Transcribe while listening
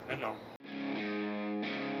know.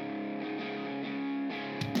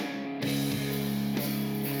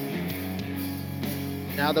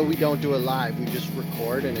 Now that we don't do it live, we just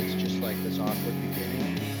record and it's just like this awkward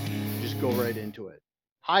beginning. Just go right into it.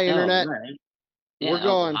 Hi, Oh, Internet. right. We're Yeah.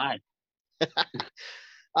 going.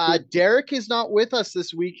 Hi. Derek is not with us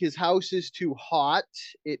this week. His house is too hot.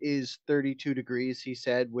 It is 32 degrees, he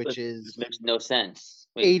said, which This is makes no sense.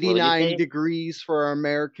 Wait, what did you 89 say? degrees for our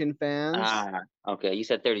American fans. Ah, okay. You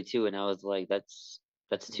said 32, and I was like, that's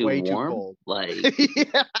too Way too warm. cold. Like,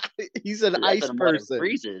 Yeah, he's an that's ice when water person.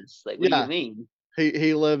 freezes. Like, what do Yeah. you mean?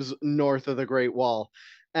 He lives north of the Great Wall.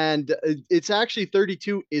 And it's actually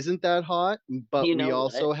 32 isn't that hot, but You we know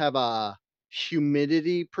also what? have a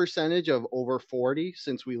humidity percentage of over 40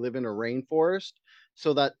 since we live in a rainforest.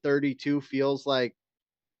 So that 32 feels like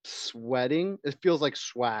sweating. It feels like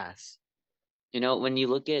swass. You know, when you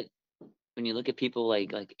look at people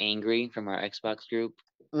like angry from our Xbox group,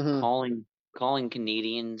 Mhm. calling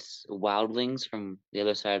Canadians wildlings from the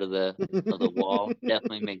other side of the wall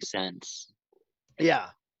definitely makes sense.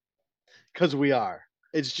 Yeah, because we are.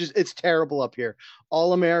 It's terrible up here.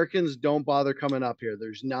 All Americans don't bother coming up here.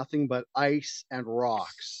 There's nothing but ice and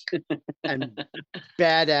rocks and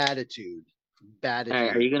bad attitude. Bad All right,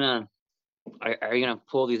 attitude. are you gonna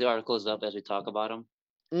pull these articles up as we talk about them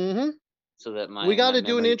Mm-hmm. so that We my got to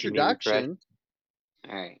do an memory can be refreshed? introduction.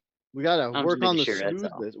 All right, We got to I'm just work on making the sure. That's all.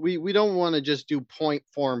 smoothness. We don't want to just do point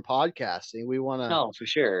form podcasting. We want to No, for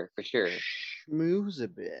sure. schmooze a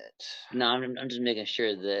bit. No, I'm just making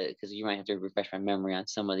sure that because you might have to refresh my memory on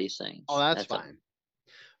some of these things. Oh, that's all. fine.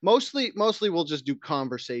 Mostly we'll just do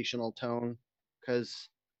conversational tone because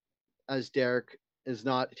as Derek is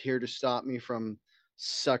not here to stop me from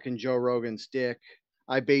sucking Joe Rogan's dick,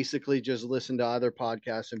 I basically just listen to other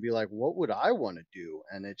podcasts and be like, what would I want to do?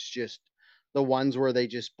 And it's just the ones where they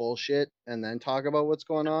just bullshit and then talk about what's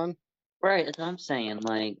going on. Right, that's what I'm saying.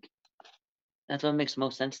 Like, that's what makes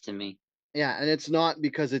most sense to me. Yeah, and it's not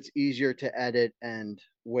because it's easier to edit and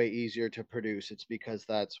way easier to produce. It's because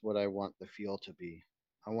that's what I want the feel to be.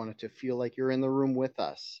 I want it to feel like you're in the room with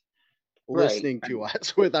us, listening to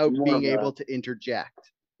us without More being of able to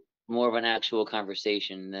interject. More of an actual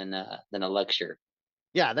conversation than a lecture.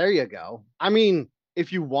 Yeah, there you go. I mean,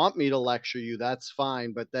 if you want me to lecture you, that's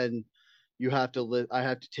fine, but then you have to I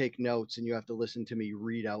have to take notes and you have to listen to me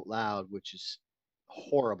read out loud, which is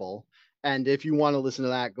horrible. And if you want to listen to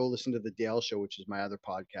that, go listen to the Dale Show, which is my other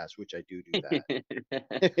podcast, which I do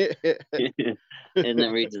that. And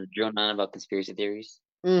then we just drone on about conspiracy theories.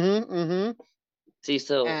 Mm-hmm. See,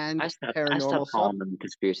 so And I stopped paranormal calling stuff. them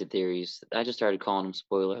conspiracy theories. I just started calling them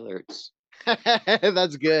spoiler alerts.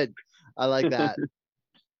 That's good. I like that.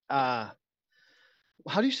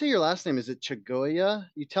 How do you say your last name? Is it Chagoya?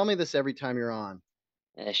 You tell me this every time you're on.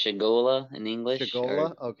 Shagola in English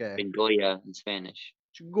Chagola? or Okay. Bengoya in Spanish.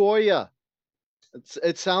 Chagoya.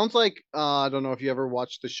 It sounds like I don't know if you ever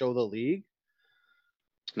watched the show The League.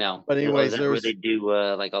 No, but anyways, is that where they do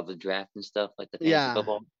like all the draft and stuff, like the fantasy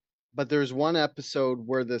football? But there's one episode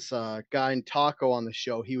where this guy in Taco on the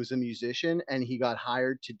show, he was a musician and he got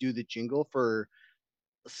hired to do the jingle for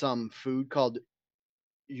some food called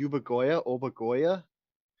Ubagoya,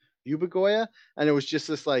 and it was just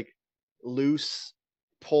this like loose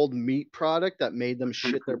pulled meat product that made them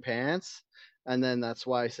shit their pants. And then that's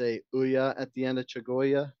why I say Uya at the end of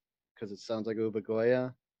Chagoya, because it sounds like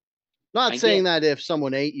Ubagoya. Not saying that if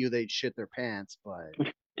someone ate you, they'd shit their pants,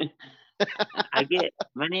 but I get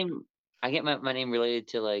my name. I get my name related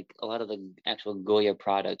to like a lot of the actual Goya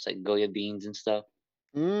products, like Goya beans and stuff.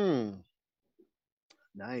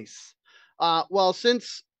 Nice. Well,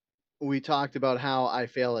 since we talked about how I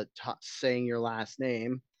fail at saying your last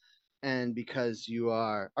name, and because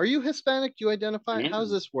are you Hispanic? Do you identify? How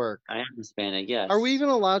does this work? I am Hispanic, yes. Are we even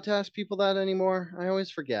allowed to ask people that anymore? I always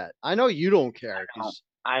forget. I know you don't care because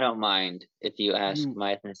I don't mind if you ask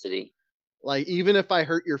my ethnicity. Like, even if I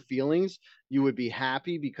hurt your feelings, you would be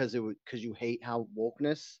happy because you hate how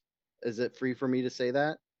wokeness. Is it free for me to say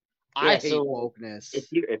that? Yeah, I hate wokeness.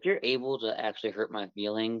 If you're able to actually hurt my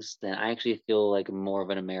feelings, then I actually feel like more of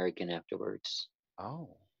an American afterwards.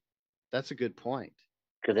 Oh, that's a good point.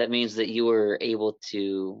 Because that means that you were able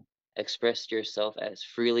to express yourself as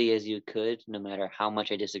freely as you could, no matter how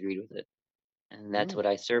much I disagreed with it. And that's what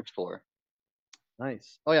I served for.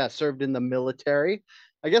 Nice. Oh yeah, served in the military.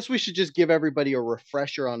 I guess we should just give everybody a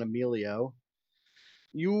refresher on Emilio.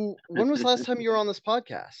 When was the last time you were on this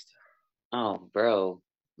podcast? Oh, bro.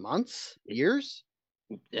 Months? Years?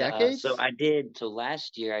 Decades? So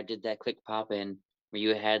last year I did that quick pop in where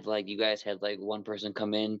you guys had like one person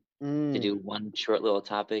come in to do one short little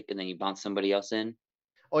topic and then you bounce somebody else in.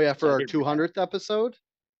 Oh yeah, for our 200th episode?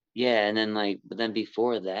 Yeah, and then, like but then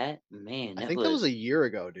before that, man, I that think that was a year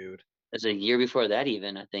ago, dude. was a year before that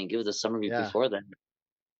even, I think. It was the summer Yeah. before that.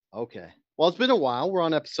 Okay. Well, it's been a while. We're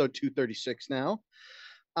on episode 236 now.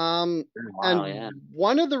 Um, Wow, and yeah.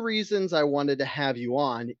 one of the reasons I wanted to have you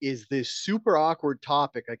on is this super awkward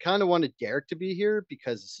topic. I kind of wanted Derek to be here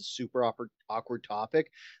because it's a super awkward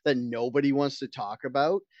topic that nobody wants to talk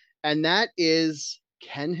about. And that is,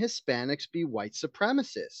 can Hispanics be white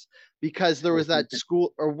supremacists? Because there was that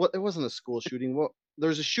school, or what, it wasn't a school shooting. What,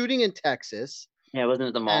 there's a shooting in Texas, Yeah, wasn't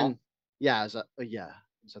it the and mall? yeah, it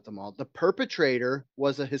was at the mall. The perpetrator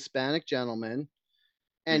was a Hispanic gentleman,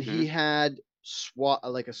 and he Mhm. had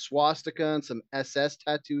like a swastika and some SS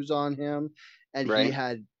tattoos on him, and he Right.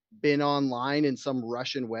 had been online in some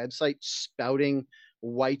Russian website spouting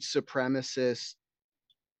white supremacist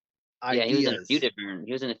Yeah, ideas.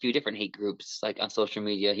 he was in a few different hate groups, like, on social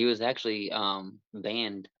media. He was actually,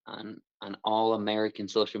 banned on all American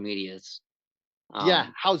social medias. Yeah,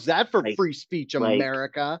 Um, how's that for like free speech, like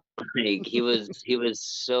America? like, he was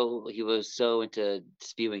so into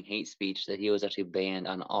spewing hate speech that he was actually banned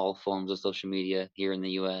on all forms of social media here in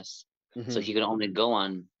the US. So Mhm. he could only go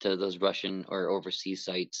on to those Russian or overseas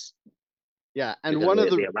sites Yeah, and because one of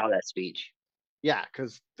they the allow that speech. yeah,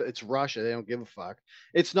 because it's Russia. They don't give a fuck.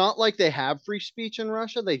 It's not like they have free speech in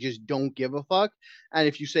Russia. They just don't give a fuck. And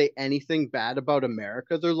if you say anything bad about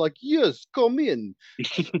America, they're like, yes, come in.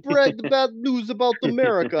 Spread the bad news about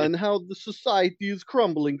America and how the society is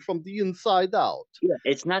crumbling from the inside out. Yeah,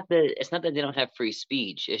 it's not that they don't have free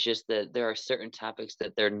speech, it's just that there are certain topics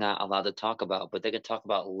that they're not allowed to talk about, but they can talk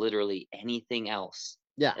about literally anything else.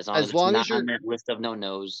 Yeah, As long as as it's long not as on you're that list of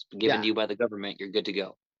no-nos given yeah, to you by the government, you're good to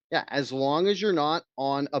go. yeah, as long as you're not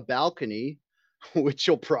on a balcony, which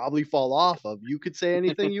you'll probably fall off of, you could say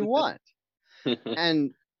anything you want.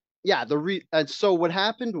 And yeah, and so what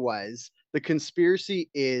happened was the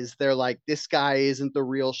conspiracy is they're like, this guy isn't the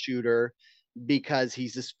real shooter because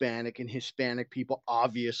he's Hispanic, and Hispanic people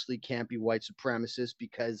obviously can't be white supremacists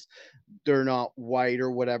because they're not white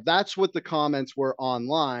or whatever. That's what the comments were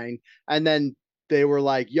online. And then they were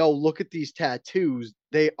like, yo, look at these tattoos.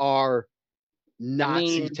 They are I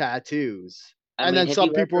Nazi mean tattoos. I And mean, then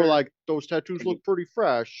some people were like, those tattoos look pretty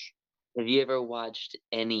fresh. have you ever watched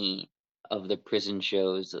any of the prison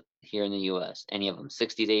shows here in the US? Any of them?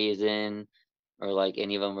 60 Days In, or, like,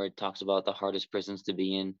 any of them where it talks about the hardest prisons to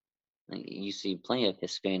be in? Like, you see plenty of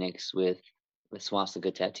Hispanics with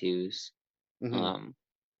swastika tattoos. Hmm. Um,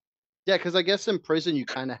 Yeah, because I guess in prison you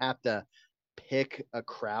kind of have to pick a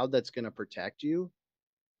crowd that's going to protect you.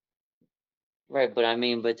 right, but I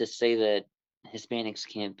mean, but to say that Hispanics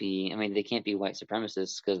can't be I mean, they can't be white supremacists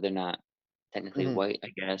because 'cause they're not technically Hmm. white, I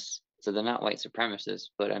guess. So they're not white supremacists,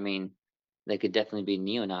 but I mean, they could definitely be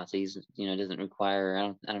neo-Nazis, it doesn't require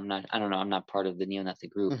I don't know, I'm not part of the neo-Nazi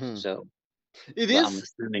group, Hmm. so It but I'm is,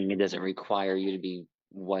 assuming it doesn't require you to be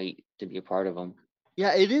white to be a part of them.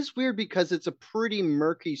 yeah, it is weird because it's a pretty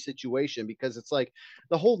murky situation because it's like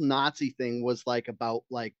the whole Nazi thing was like about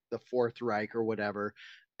like the Fourth Reich or whatever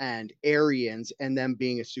and Aryans and them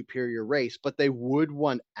being a superior race, but they would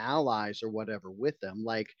want allies or whatever with them.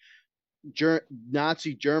 Like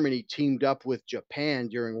Nazi Germany teamed up with Japan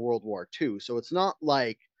during World War II. So it's not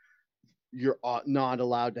like you're not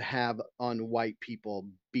allowed to have unwhite people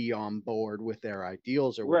be on board with their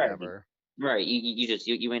ideals or Right. whatever. Right,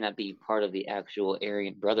 you may not be part of the actual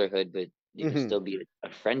Aryan Brotherhood, but you can Hmm. still be a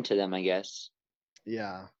friend to them, I guess.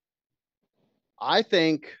 Yeah. I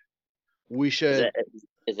think we Is should.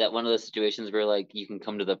 is that one of those situations where, like, you can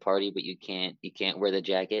come to the party, but you can't wear the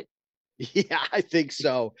jacket? Yeah, I think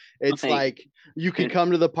so. It's Like like you can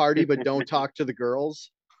come to the party, but don't talk to the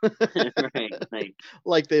girls. right, like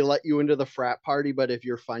Like they let you into the frat party, but if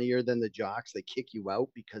you're funnier than the jocks, they kick you out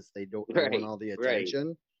because they want right, all the right.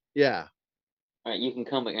 attention. Yeah. Right, you can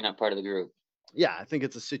come, but you're not part of the group. Yeah, I think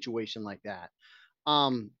it's a situation like that.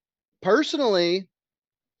 Um, Personally,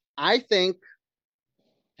 I think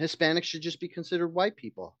Hispanics should just be considered white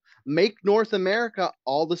people. Make North America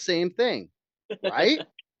all the same thing, right?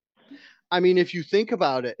 I mean, if you think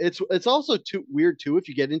about it, it's also too weird too if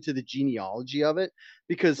you get into the genealogy of it,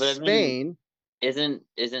 because But, I mean, Spain isn't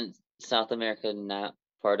South America not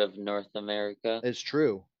part of North America? is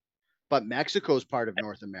true, but Mexico is part of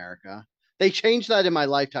North America. They changed that in my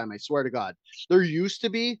lifetime, I swear to God. There used to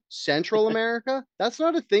be Central America. That's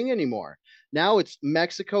not a thing anymore. Now it's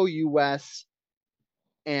Mexico, US,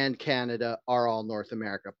 and Canada are all North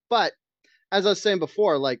America. But as I was saying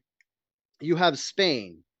before, like you have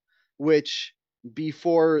Spain, which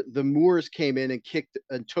before the Moors came in and kicked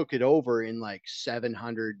and took it over in like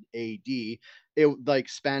 700 AD, it like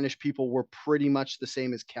Spanish people were pretty much the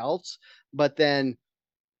same as Celts, but then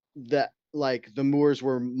that like the Moors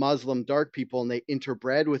were Muslim dark people and they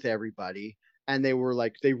interbred with everybody and they were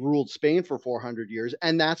like they ruled Spain for 400 years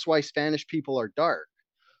and that's why Spanish people are dark.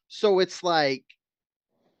 So it's like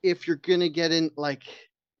if you're going to get in like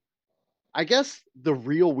I guess the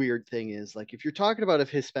real weird thing is like if you're talking about if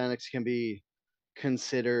Hispanics can be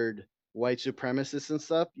considered white supremacists and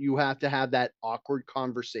stuff, you have to have that awkward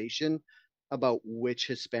conversation about which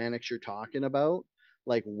Hispanics you're talking about,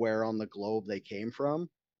 like where on the globe they came from.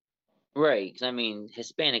 Right, 'cause I mean,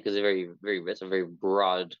 Hispanic is a it's a very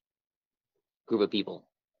broad group of people.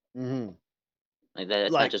 Mm-hmm. Like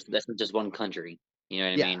that, Like, that's not just one country. You know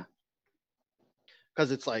what I yeah, mean?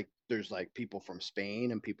 because it's like there's like people from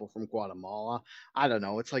Spain and people from Guatemala. I don't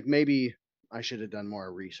know. It's like maybe I should have done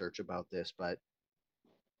more research about this, but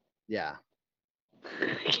yeah.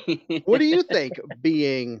 What do you think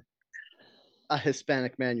being a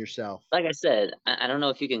Hispanic man yourself? Like I said, I don't know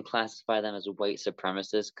if you can classify them as white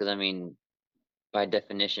supremacists because I mean, by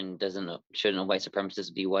definition, doesn't shouldn't a white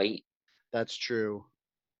supremacist be white? That's true.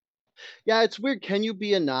 Yeah, it's weird. Can you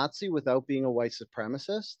be a Nazi without being a white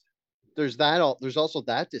supremacist? There's also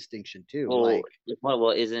that distinction too. Well,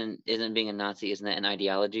 Like isn't being a Nazi, isn't that an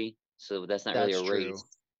ideology? So that's not really that's a true. race.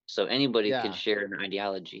 So anybody can Yeah, share an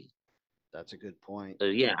ideology. that's a good point. So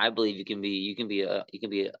yeah, I believe you can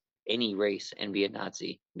be any race and be a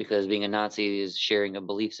Nazi because being a Nazi is sharing a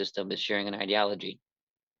belief system, is sharing an ideology,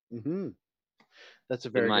 Mhm. That's a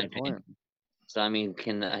in very my good point. opinion. So I mean,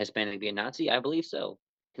 can a Hispanic be a Nazi? I believe so.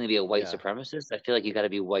 Can they be a white Yeah. supremacist? I feel like you got to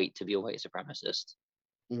be white to be a white supremacist.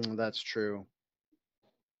 That's true.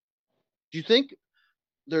 Do you think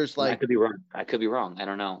there's I like could be wrong. I could be wrong. I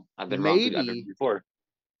don't know. I've been wrong maybe before.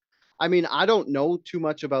 I mean, I don't know too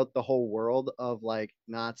much about the whole world of like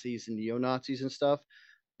Nazis and neo-Nazis and stuff,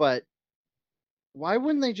 but why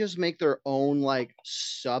wouldn't they just make their own like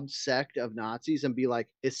subsect of Nazis and be like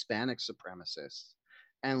Hispanic supremacists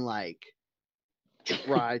and like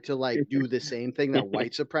try to like do the same thing that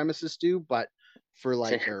white supremacists do, but for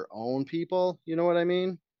like their own people? You know what I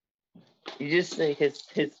mean? You just say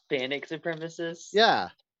Hispanic supremacists. Yeah,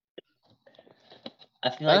 I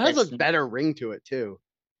feel that like has a that's better ring to it too.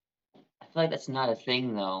 I feel like that's not a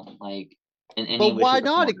thing though. Like in But any way, why shape, or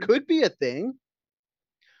not? It form. could be a thing.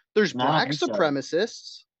 There's No, I don't black think so.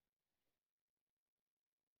 supremacists.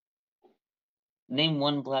 Name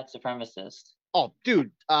one black supremacist. Oh,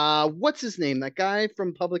 dude, what's his name? That guy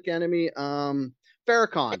from Public Enemy,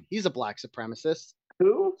 Farrakhan. He's a black supremacist.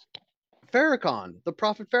 Who? Farrakhan, the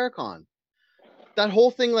Prophet Farrakhan. That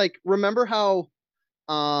whole thing, like, remember how,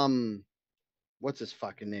 um, what's his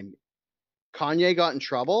fucking name? Kanye got in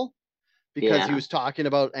trouble because he Yeah. was talking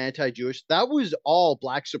about anti-Jewish. That was all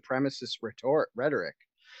black supremacist rhetoric,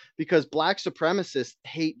 because black supremacists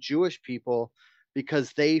hate Jewish people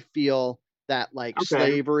because they feel that like Okay.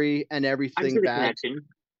 slavery and I see everything the bad. connection.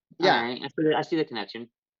 All Yeah, right. I see the connection.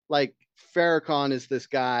 like Farrakhan is this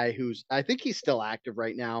guy who's I think he's still active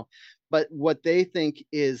right now, but what they think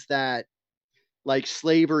is that like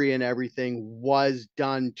slavery and everything was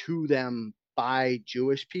done to them by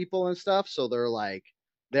Jewish people and stuff. So they're like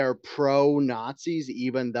they're pro Nazis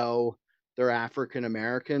even though they're African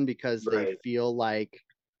American because they Right. feel like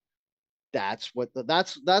that's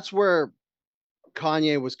where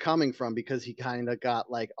Kanye was coming from because he kind of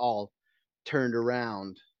got like all turned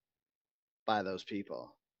around by those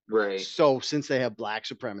people. Right. So since they have black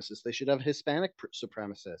supremacists, they should have Hispanic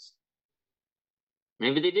supremacists.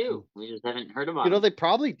 Maybe they do. We just haven't heard You about know, them. they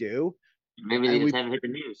probably do. Maybe they And just we haven't hit the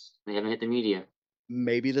news. They haven't hit the media.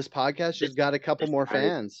 maybe this podcast This just got a couple this more guy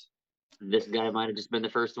fans. this guy might have just been the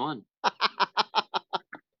first one.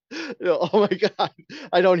 Oh my god.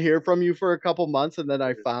 I don't hear from you for a couple months and then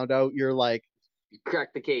I found out you're like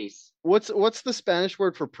Crack the case. what's the Spanish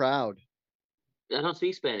word for proud? I don't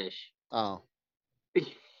speak Spanish. Oh. Is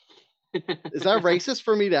that racist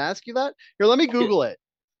for me to ask you that? Here, let me Google it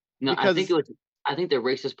No, because I think the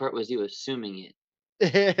racist part was you assuming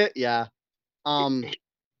yeah. Um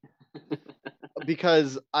it.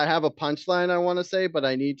 because I have a punchline I want to say, but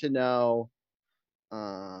I need to know.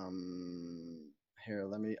 Here,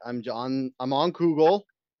 let me. I'm on Google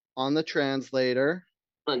on the translator.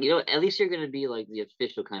 Look, you know, at least you're gonna be like the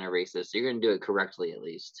official kind of racist. So you're gonna do it correctly at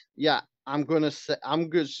least. Yeah, I'm gonna say I'm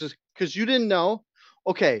good just because you didn't know.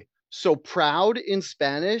 Okay, so proud in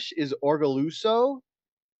Spanish is orgulloso,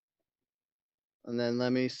 and then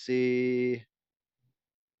let me see.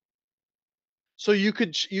 So you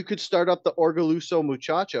could start up the orgulloso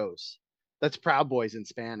muchachos. That's Proud Boys in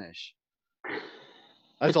Spanish.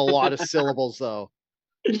 That's a lot of syllables though.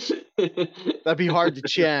 That'd be hard to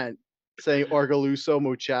chant saying orgulloso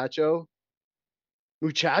muchacho.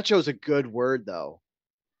 Muchacho's a good word though.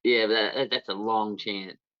 Yeah, but that's a long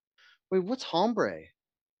chant. Wait, what's hombre?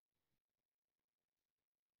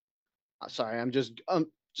 Sorry, I'm just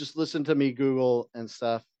listen to me Google and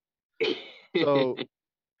stuff. So,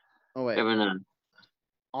 oh wait, Never know.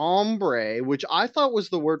 hombre, which I thought was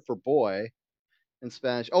the word for boy in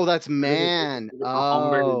Spanish. Oh, that's man.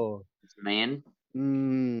 Hombre Oh, is man.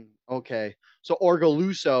 okay. So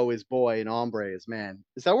orgulloso is boy and hombre is man.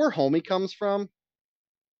 Is that where homie comes from?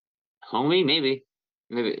 Homie, maybe.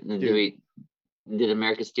 Maybe Dude, did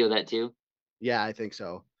America steal that too? yeah, I think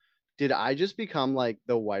so. Did I just become like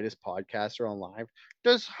the whitest podcaster on live?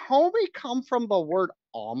 Does homie come from the word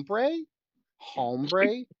hombre?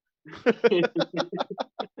 Hombre?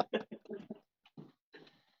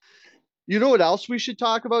 You know what else we should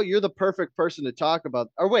talk about? You're the perfect person to talk about.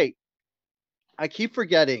 Or wait, I keep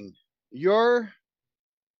forgetting. You're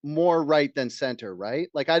more right than center, right?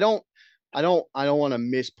 Like I don't want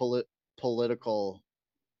to political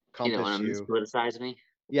You don't compass want to you. mispoliticize me?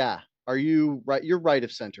 Yeah. Are you right? You're right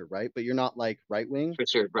of center, right? But you're not like right wing. For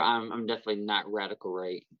sure, but I'm definitely not radical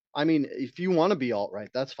right. I mean, if you want to be alt right,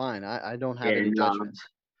 that's fine. I don't have Yeah, any no, judgments.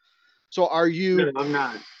 So are no, you I'm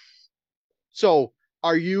not. so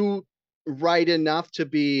are you right enough to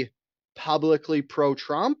be publicly pro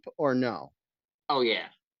Trump or no? Oh yeah,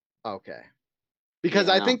 Okay. Because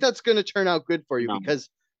yeah. I think that's going to turn out good for you No, because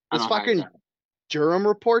I this don't hide fucking that. Durham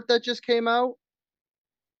report that just came out,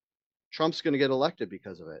 Trump's going to get elected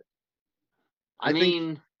because of it. I I think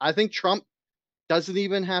mean, I think Trump doesn't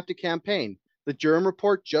even have to campaign. The Durham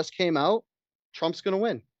report just came out. Trump's going to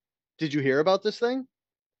win. Did you hear about this thing?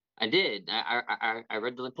 I did. I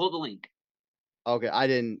read the pull the link. Okay, I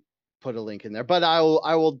didn't put a link in there, but I'll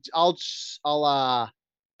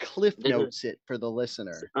cliff There's a notes it for the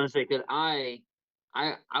listener. honestly because I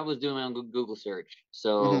was doing my own Google search. Hmm.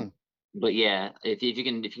 So, but yeah, if you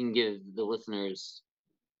can give the listeners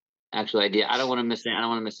actual idea, I don't want to miss I don't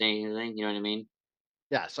want to miss anything. You know what I mean?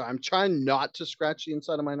 Yeah, so I'm trying not to scratch the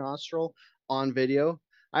inside of my nostril on video.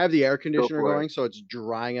 I have the air Go conditioner for it. going, so it's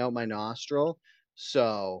drying out my nostril.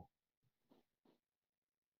 So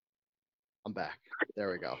I'm back.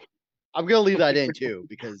 There we go. I'm gonna leave that in too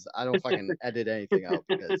because I don't fucking edit anything out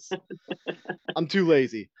because I'm too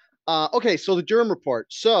lazy. Okay, so the Durham report.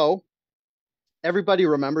 So everybody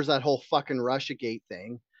remembers that whole fucking Russiagate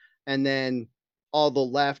thing, and then all the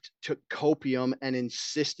left took copium and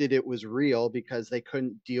insisted it was real because they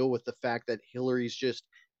couldn't deal with the fact that Hillary's just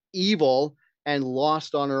evil and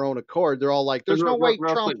lost on her own accord. They're all like, So "There's no way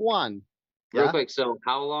real Trump quick, won." real Yeah, quick. So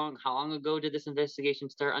how long ago did this investigation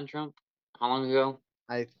start on Trump? How long ago?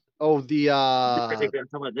 I oh the I'm talking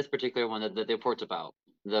about this particular one that the report's about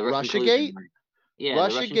the Russian collusion. Russiagate. Right? Yeah, the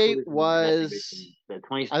Russian Russiagate collusion investigation. was The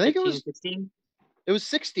I think 2015, 16. it was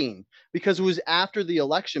 16 because it was after the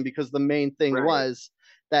election because the main thing Right. was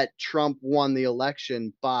that Trump won the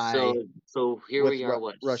election by So here with we are.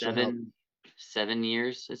 What Russian help. 7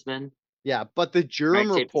 years it's been. Yeah, but the Right, Durham safe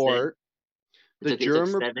to say. report, It took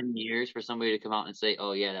 7 years for somebody to come out and say,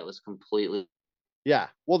 "Oh yeah, that was completely yeah,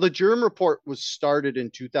 well, the Durham report was started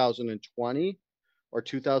in 2020 or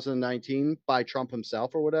 2019 by Trump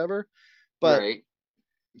himself or whatever. But right."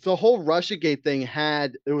 the whole Russiagate thing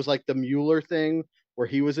had it was like the Mueller thing where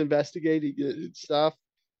he was investigating it and stuff,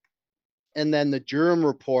 and then the Durham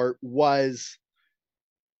report was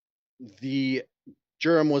the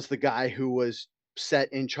Durham was the guy who was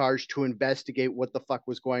set in charge to investigate what the fuck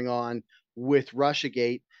was going on with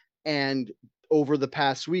Russiagate. And over the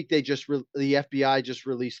past week, the FBI just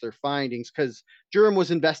released their findings because Durham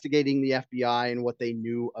was investigating the FBI and what they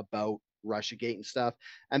knew about Russiagate and stuff.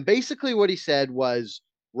 And basically, what he said was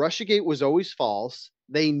Russiagate was always false.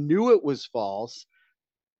 They knew it was false,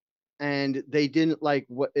 and they didn't like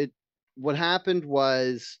what it. What happened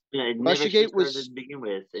was Yeah, it never should have Russiagate started was to begin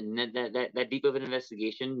with, and that deep of an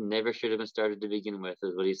investigation never should have been started to begin with,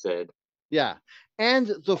 is what he said. Yeah. And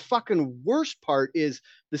the fucking worst part is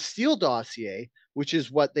the Steele dossier, which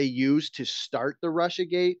is what they used to start the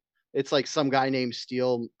Russiagate. It's like some guy named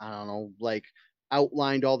Steele, I don't know, like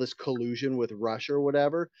outlined all this collusion with Russia or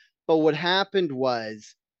whatever. But what happened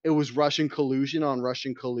was it was Russian collusion on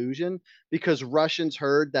Russian collusion because Russians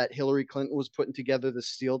heard that Hillary Clinton was putting together the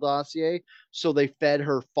Steele dossier. So they fed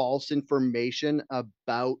her false information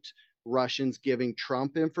about Russians giving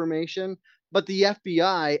Trump information, but the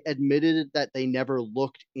FBI admitted that they never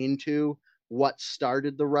looked into what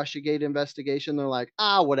started the Russiagate investigation. They're like,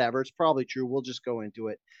 whatever, it's probably true. We'll just go into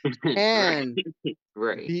it. Right, And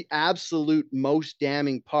right. the absolute most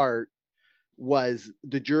damning part was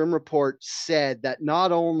the Durham report said that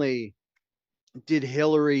not only did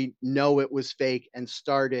Hillary know it was fake and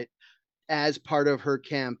start it as part of her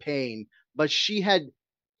campaign, but she had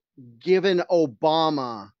given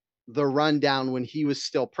Obama the rundown when he was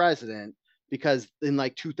still president, because in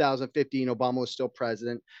like 2015 Obama was still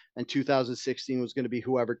president, and 2016 was going to be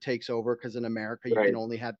whoever takes over, because in America you can Right.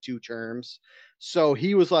 only have 2 terms. So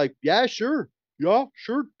he was like, yeah, sure,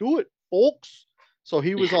 do it, folks. So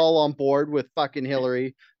he was all on board with fucking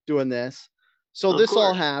Hillary doing this. So Of this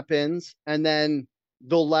all course. happens, and then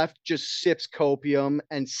the left just sips copium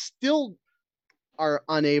and still are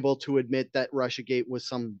unable to admit that Russiagate was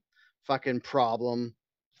some fucking problem,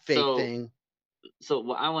 fake So thing. so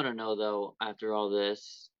what I want to know though, after all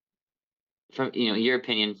this, from your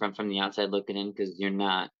opinion from the outside looking in, because you're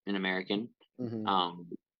not an American, Mhm. um,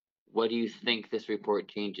 what do you think this report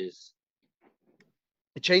changes?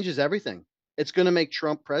 It changes everything. It's going to make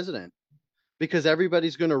Trump president, because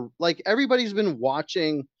everybody's going to like, everybody's been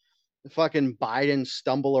watching fucking Biden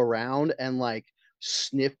stumble around and like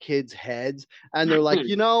sniff kids' heads, and they're like,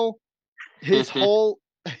 his whole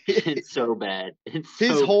It's so bad. It's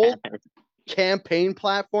his so bad. whole campaign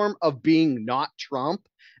platform of being not Trump,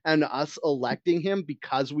 and us electing him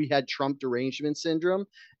because we had Trump derangement syndrome,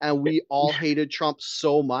 and we all hated Trump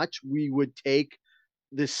so much we would take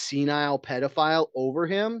this senile pedophile over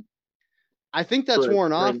him. I think that's Look,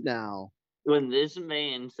 worn off now. when this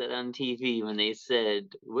man said on TV, when they said,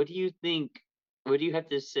 "What do you think? What do you have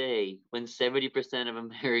to say when 70% of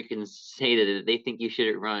Americans say that they think you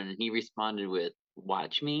shouldn't run?" And he responded with,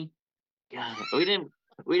 "Watch me." God, we didn't,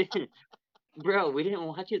 bro, we didn't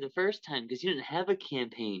watch you the first time because you didn't have a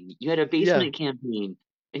campaign. You had a Yeah, basement campaign,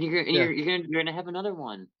 and yeah, you're gonna have another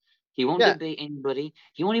one. He won't yeah. debate anybody.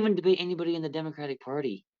 He won't even debate anybody in the Democratic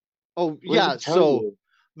Party. Oh, What does yeah. it tell So you?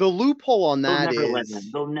 the loophole on They'll that never let him.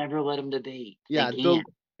 is, They'll never let him debate. They yeah, can't.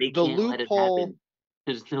 They the can't let it loophole. happen.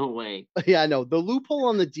 There's no way. Yeah, I know. The loophole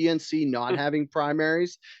on the DNC not having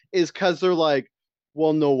primaries is because they're like,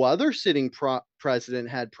 well, no other sitting president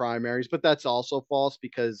had primaries, but that's also false,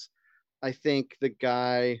 because I think the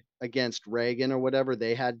guy against Reagan or whatever,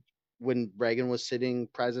 they had, when Reagan was sitting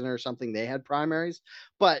president or something, they had primaries.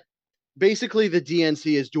 But basically, the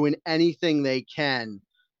DNC is doing anything they can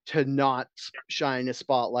to not shine a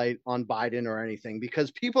spotlight on Biden or anything, because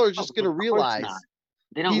people are Oh, just going of to course not. realize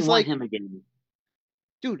They don't he's want like, him again.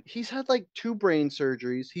 dude, he's had like 2 brain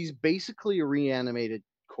surgeries. He's basically a reanimated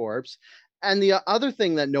corpse. And the other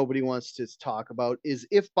thing that nobody wants to talk about is,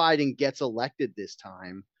 if Biden gets elected this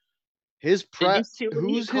time, his Did pre you see what he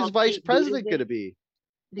who's his called vice Pete president going Buttigieg? to be?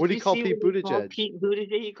 What Did do you you call see what Pete he called Buttigieg? Pete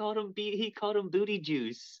Buttigieg? He called him booty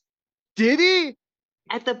juice Did he?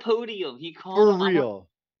 at the podium. He called For him. real?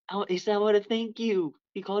 He said, "I want to thank you."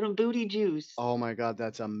 He called him booty juice. Oh my god,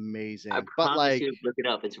 that's I amazing. But promise like, you, look it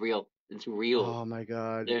up. It's real. It's real. oh my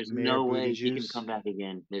god, There's Mayor no Booty way he can Juice. come back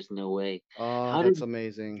again. There's no way. Oh, How that's did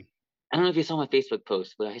amazing. I don't know if you saw my Facebook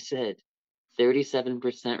post, but I said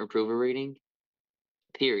 37% approval rating,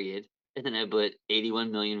 period, and then I put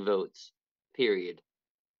 81 million votes, period.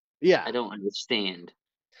 I Yeah. don't understand.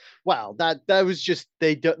 Well, that was just,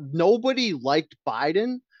 nobody liked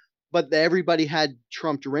Biden, but everybody had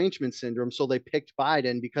Trump derangement syndrome, so they picked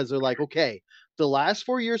Biden because they're like, okay, the last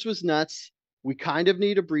 4 years was nuts. We kind of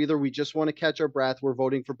need a breather. We just want to catch our breath. We're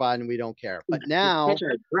voting for Biden. We don't care. But Catch now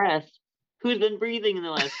our breath. Who's been breathing in the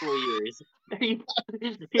last 4 years? Are you,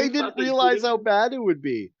 they you're didn't fucking realize kidding how me? bad it would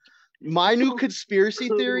be. My new Who, conspiracy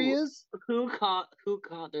theory who, is, who caught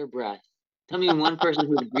their breath? Tell me one person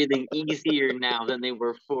who's breathing easier now than they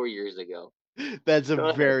were 4 years ago. that's a Go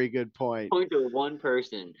ahead. very good point. Point to one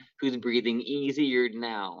person who's breathing easier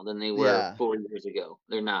now than they were Yeah. 4 years ago.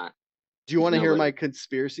 They're not. Do you There's want to hear my nobody.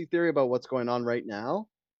 conspiracy theory about what's going on right now?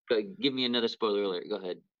 Give me another spoiler alert. Go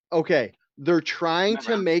ahead. Okay, they're trying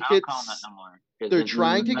Remember, to I make don't it. call them that no more because They're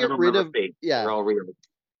trying to none of get them rid are of. fake. They're Yeah, all real.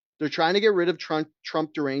 they're trying to get rid of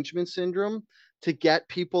Trump derangement syndrome, to get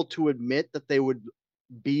people to admit that they would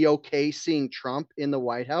be okay seeing Trump in the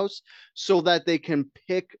White House, so that they can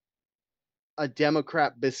pick a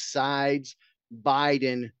Democrat besides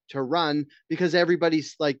Biden to run, because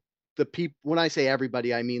everybody's like, the people, when I say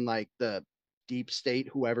everybody, I mean like the deep state,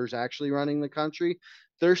 whoever's actually running the country,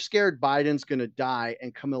 they're scared Biden's going to die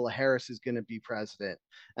and Kamala Harris is going to be president.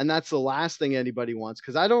 And that's the last thing anybody wants,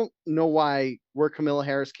 because I don't know where Kamala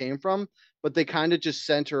Harris came from, but they kind of just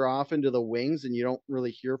sent her off into the wings and you don't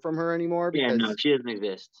really hear from her anymore, Yeah, no, because she doesn't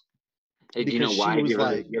exist. Hey, do you know she why? was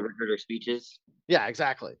like, You ever heard her speeches? yeah,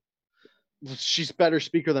 exactly, she's better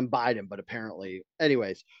speaker than Biden, but apparently,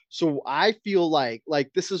 anyways. So I feel like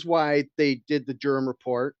this is why they did the Durham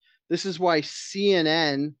report. This is why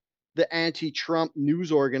CNN, the anti-Trump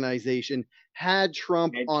news organization, had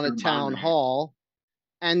Trump Had on a Trump on town there. hall,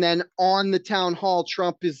 and then on the town hall,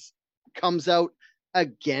 Trump is comes out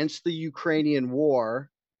against the Ukrainian war,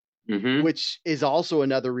 Mhm. which is also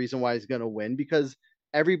another reason why he's going to win, because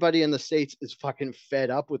everybody in the States is fucking fed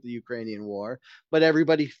up with the Ukrainian war, but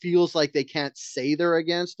everybody feels like they can't say they're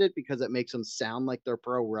against it because it makes them sound like they're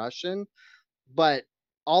pro Russian. But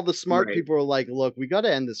all the smart Right. people are like, look, we got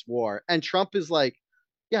to end this war. And Trump is like,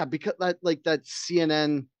 yeah, because that, like, that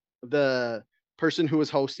CNN, the person who was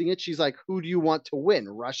hosting it, she's like, who do you want to win,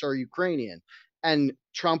 Russia or Ukrainian? And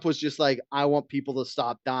Trump was just like, I want people to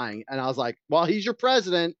stop dying. And I was like, well, he's your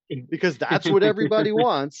president because that's what everybody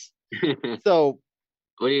wants. So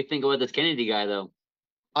What do you think about this Kennedy guy, though?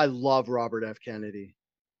 I love Robert F. Kennedy.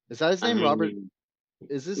 Is that his I name? Robert? mean,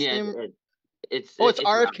 Is his yeah, name? Oh, it's it's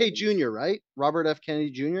RFK Robert. Jr., right? Robert F.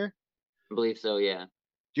 Kennedy Jr. I believe so, yeah.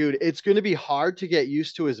 Dude, it's going to be hard to get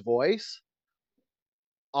used to his voice.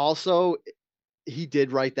 Also, he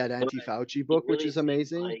did write that But anti-Fauci he book, which really is seems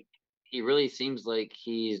amazing. like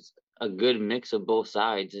he's a good mix of both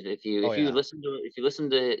sides. And Oh yeah. if you listen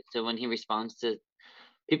to when he responds to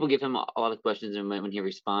people give him a lot of questions, and when he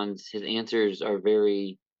responds, his answers are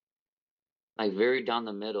very like very down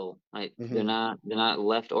the middle. Like Hmm. they're not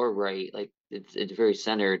left or right. Like it's very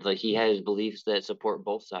centered. Like he has beliefs that support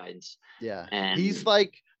both sides, Yeah. He's and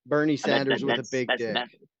like Bernie that, Sanders with a big that's dick. that.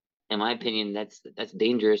 In my opinion, that's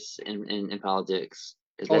dangerous in politics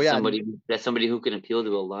because Oh yeah, that's somebody who can appeal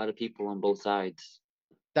to a lot of people on both sides.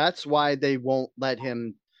 that's why they won't let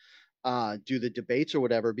him do the debates or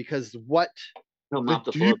whatever, because what He'll the mop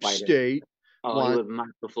the floor with deep Biden. state Oh, he want, would mop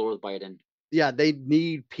the floor with Biden. yeah, they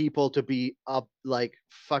need people to be up, like,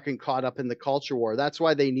 fucking caught up in the culture war. That's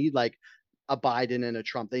why they need like a Biden and a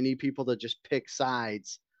Trump. They need people to just pick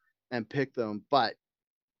sides and pick them. But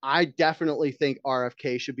I definitely think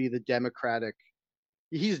RFK should be the Democratic.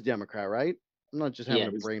 He's a Democrat, right? I'm not just having Yeah,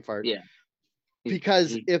 a brain fart. yeah.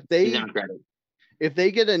 Because He's democratic. if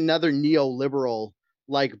they get another neoliberal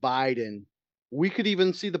like Biden, we could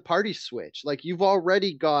even see the party switch. Like, you've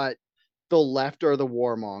already got the left are the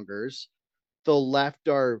warmongers, the left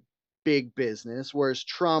are big business, whereas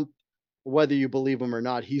Trump, whether you believe him or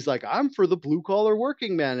not, he's like, I'm for the blue collar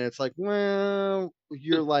working man. And it's like, well,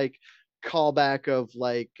 you're like callback of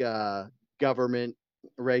like government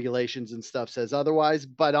regulations and stuff says otherwise,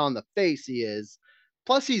 but on the face he is.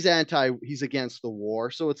 Plus he's against the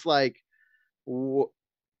war. So it's like,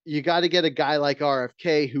 you got to get a guy like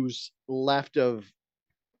RFK who's left of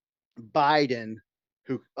Biden,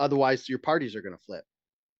 who otherwise your parties are going to flip.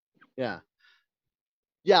 Yeah.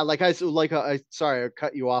 Yeah, like I sorry, I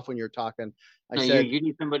cut you off when you were talking. I No, said, you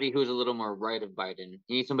need somebody who's a little more right of Biden.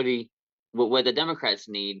 You need somebody what the Democrats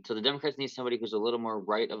need. So the Democrats need somebody who's a little more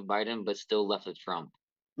right of Biden, but still left of Trump.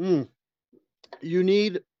 mm, you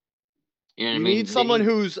need You know what I you need mean? someone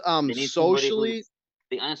who's They need somebody socially,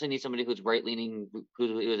 they honestly need somebody who's right leaning,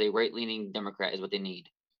 who is a right leaning Democrat is what they need.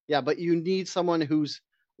 yeah, but you need someone who's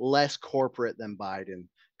less corporate than Biden,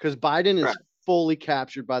 because Biden is Right. fully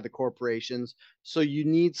captured by the corporations. So you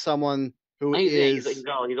need someone who Yeah, is, he's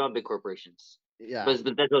all big corporations. yeah, But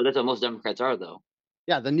that's what most Democrats are, though.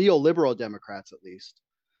 yeah, the neoliberal Democrats at least.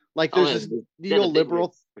 Like, Oh there's yeah, this they're the big neoliberal,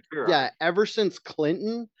 wigs for sure yeah, are. ever since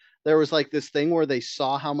Clinton, there was like this thing where they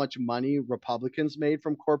saw how much money Republicans made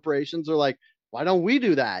from corporations. They're like, why don't we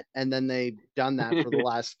do that? And then they've done that for the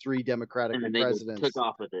last three Democratic And then they just took presidents.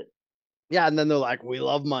 off with it. Yeah, and then they're like, we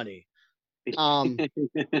love money. Um,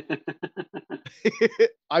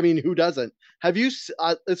 I mean, who doesn't?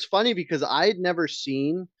 It's funny because I had never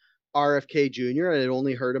seen RFK Jr. and I'd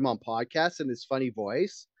only heard him on podcasts and his funny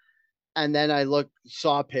voice. And then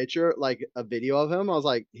saw a picture, like a video of him. I was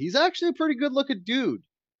like, he's actually a pretty good looking dude.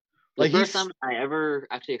 The Like, first he's, time I ever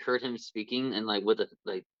actually heard him speaking and like with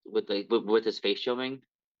his face showing,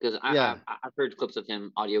 because yeah, I've heard clips of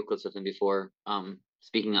him, audio clips of him before,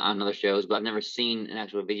 speaking on other shows, but I've never seen an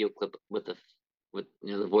actual video clip with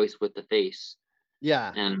the voice with the face.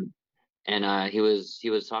 yeah, And he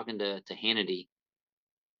was talking to Hannity,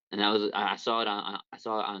 and I saw it on I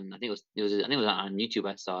think I think it was on YouTube.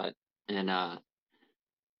 I saw it, and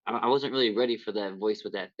I wasn't really ready for that voice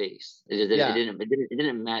with that face. yeah, It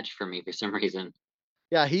didn't match for me for some reason.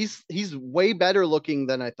 yeah. He's way better looking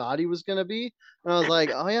than I thought he was gonna be. And I was like,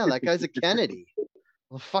 oh yeah, that guy's a Kennedy.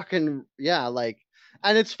 Well, fucking yeah, like,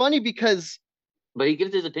 and it's funny because But he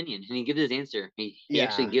gives his opinion and he gives his answer. He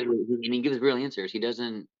actually yeah, gives and he gives real answers. He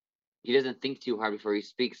doesn't think too hard before he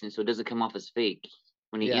speaks, and so it doesn't come off as fake.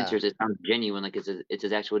 When he yeah. answers, it sounds genuine, like it's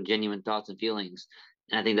his actual genuine thoughts and feelings.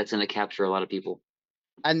 And I think that's going to capture a lot of people.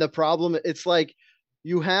 And the problem, it's like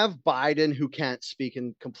you have Biden who can't speak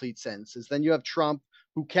in complete sentences. Then you have Trump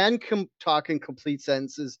who can talk in complete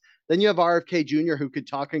sentences. Then you have RFK Jr. who could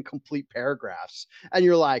talk in complete paragraphs. And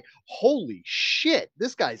you're like, holy shit,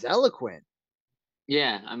 this guy's eloquent.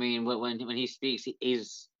 Yeah, I mean, when he speaks,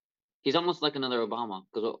 he's almost like another Obama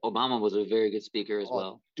because Obama was a very good speaker as Oh,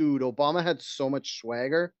 well. dude, Obama had so much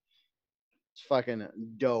swagger. It's fucking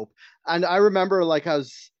dope. And I remember like I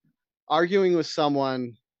was arguing with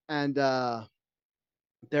someone and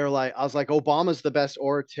they're like, I was like, Obama's the best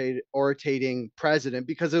orating president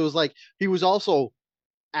because it was like he was also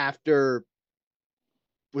after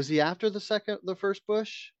was he after the first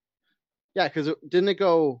Bush? Yeah, because didn't it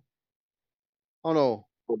go? Oh no,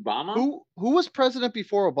 Obama? who was president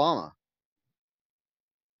before Obama?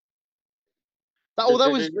 Oh, Just that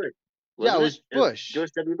George was W. Bush, yeah, it wasn't it? was It was Bush.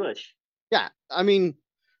 George W. Bush. Yeah, I mean,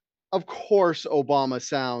 of course, Obama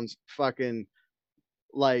sounds fucking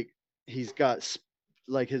like he's got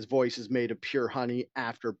like his voice is made of pure honey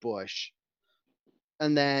after Bush,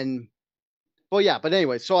 and then well, yeah, but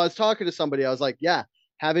anyway, so I was talking to somebody. I was like, yeah,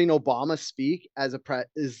 having Obama speak as a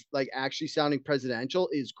is like actually sounding presidential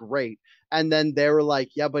is great. And then they were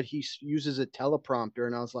like, yeah, but he uses a teleprompter,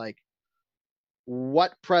 and I was like,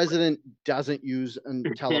 what president doesn't use a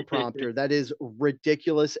teleprompter? That is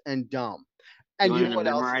ridiculous and dumb. You And you want know him to what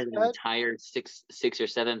else he memorize an said? entire six or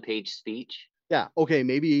 7 page speech? Yeah, okay,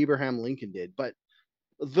 maybe Abraham Lincoln did, but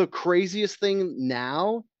the craziest thing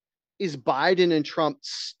now is Biden and Trump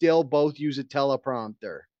still both use a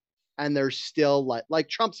teleprompter, and they're still like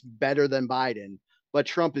Trump's better than Biden, but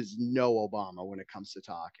Trump is no Obama when it comes to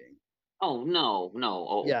talking. Oh no,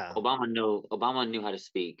 no. Yeah, Obama knew how to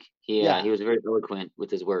speak. He yeah, was very eloquent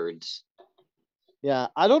with his words. yeah.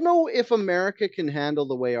 I don't know if America can handle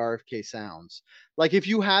the way RFK sounds. Like, if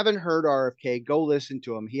you haven't heard RFK, go listen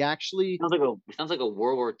to him. He actually, Sounds like a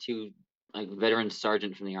World War II like veteran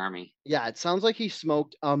sergeant from the army. yeah, it sounds like he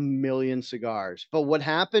smoked a million cigars. But what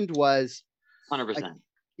happened was, Hundred like, percent.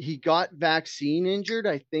 he got vaccine injured.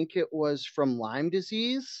 I think it was from Lyme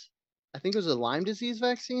disease. I think it was a Lyme disease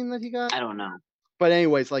vaccine that he got. I don't know. But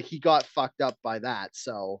anyways, like he got fucked up by that,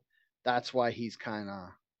 so that's why he's kind of.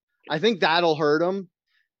 I think that'll hurt him,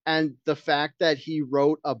 and the fact that he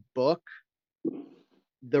wrote a book.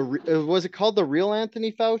 Was it called The Real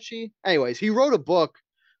Anthony Fauci? Anyways, he wrote a book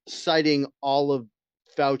citing all of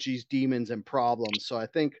Fauci's demons and problems. So I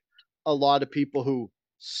think a lot of people who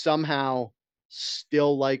somehow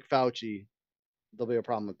still like Fauci, there'll be a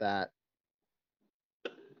problem with that.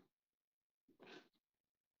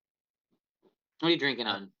 What are you drinking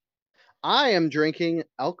on? I am drinking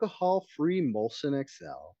alcohol-free Molson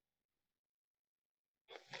XL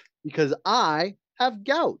because I have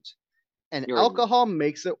gout and You're alcohol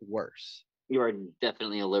makes it worse. you are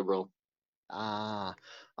definitely a liberal. Ah,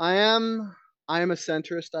 I am I am a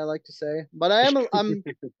centrist, I like to say, but I'm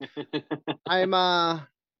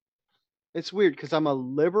it's weird because I'm a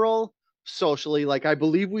liberal socially. Like, I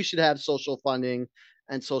believe we should have social funding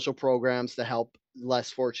and social programs to help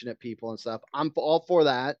less fortunate people and stuff. I'm all for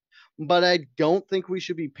that, but I don't think we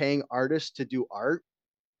should be paying artists to do art.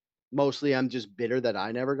 Mostly, I'm just bitter that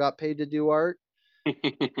I never got paid to do art.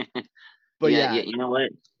 But Yeah, yeah, yeah. You know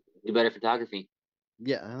what? Do better photography.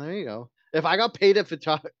 yeah, there you go. If I got paid at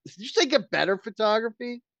photography, did you say get better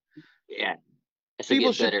photography? Yeah, I should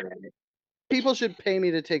People get should better at it. people should pay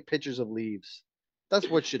me to take pictures of leaves. That's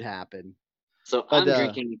what should happen. So But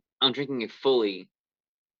I'm drinking a fully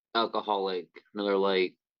alcoholic Miller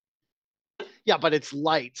Lite. yeah, but it's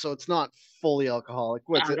light, so it's not fully alcoholic.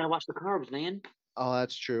 What's I it? gotta watch the carbs, man. Oh,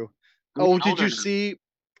 that's true. I'm Oh, getting older now.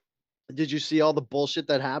 did you see all the bullshit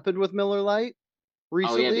that happened with Miller Lite Oh yeah,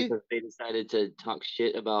 recently? because they decided to talk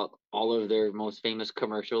shit about all of their most famous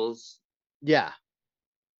commercials, Yeah.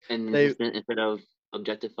 and They instead of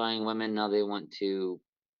objectifying women, now they want to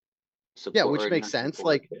yeah, support which or makes not sense.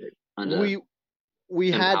 support, Like but and we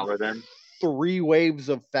we had empower them. three waves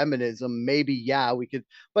of feminism. Maybe yeah, we could.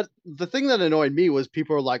 But the thing that annoyed me was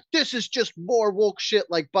people were like, "This is just more woke shit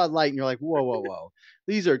like Bud Light," and you're like, "Whoa, whoa, whoa!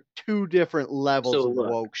 These are two different levels So of look,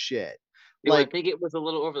 woke shit." do I Like, think it was a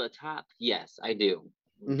little over the top? Yes, I do,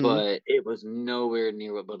 mm-hmm, but it was nowhere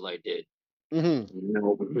near what Bud Light did. mm-hmm.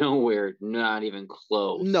 No, nowhere, not even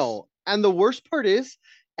close. No. And the worst part is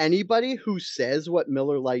anybody who says what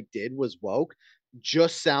Miller Lite did was woke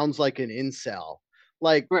just sounds like an incel.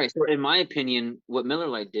 Like, Right. So, in my opinion, what Miller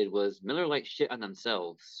Lite did was Miller Lite shit on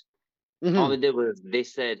themselves. All mm-hmm, they did was they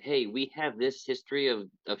said, "Hey, we have this history of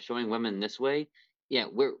showing women this way. Yeah,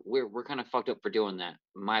 we're kind of fucked up for doing that.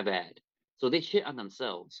 My bad." So they shit on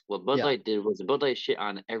themselves. What Bud yeah, Light did was Bud Light shit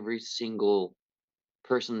on every single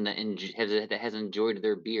person that has enjoyed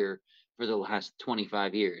their beer for the last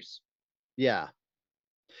 25 years. yeah,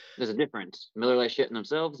 There's a difference. Miller Lite shit on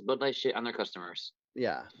themselves. Bud Light shit on their customers.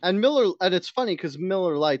 yeah. And it's funny because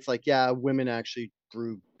Miller Lite's like, yeah, women actually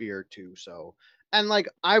brew beer too. So and like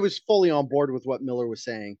I was fully on board with what Miller was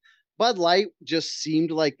saying. Bud Light just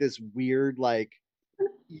seemed like this weird, like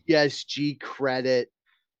ESG credit.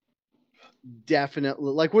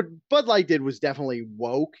 Definitely, like what Bud Light did was definitely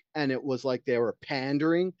woke, and it was like they were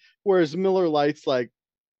pandering. Whereas Miller Lite's like,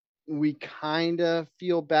 we kind of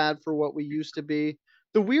feel bad for what we used to be.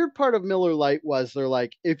 The weird part of Miller Lite was they're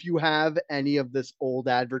like, if you have any of this old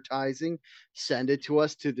advertising, send it to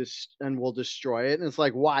us and we'll destroy it. And it's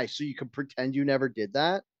like, why? So you can pretend you never did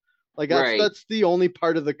that? Like Right. that's the only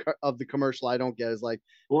part of the commercial I don't get is like,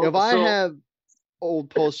 if Well, I so have old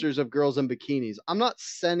posters of girls in bikinis, I'm not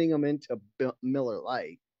sending them into Miller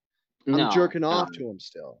Lite. I'm no, jerking no. off to them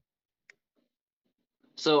still.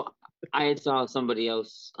 So I had saw somebody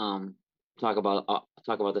else talk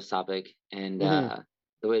about this topic, and Mm-hmm.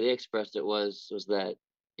 the way they expressed it was that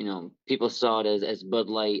people saw it as Bud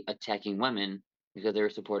Light attacking women because they were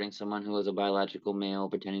supporting someone who was a biological male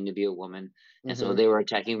pretending to be a woman, and so Mm-hmm. they were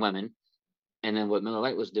attacking women. And then what Miller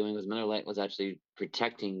Lite was doing was Miller Lite was actually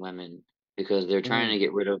protecting women because they're trying Mm-hmm. to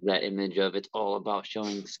get rid of that image of it's all about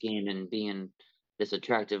showing skin and being this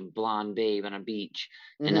attractive blonde babe on a beach.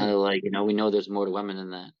 And now Mm-hmm. they're like, we know there's more to women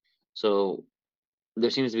than that. So there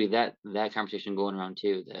seems to be that conversation going around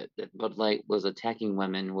too, that Bud Light was attacking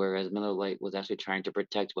women, whereas Miller Lite was actually trying to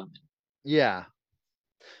protect women. Yeah,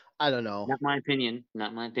 I don't know. Not my opinion.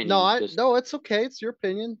 Not my No, opinion. I Just no, it's okay. It's your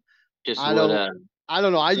opinion. just I what don't I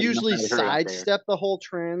don't know. I enough usually I heard out there. sidestep the whole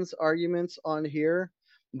trans arguments on here,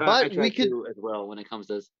 I but try we could to as well when it comes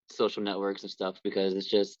to social networks and stuff because it's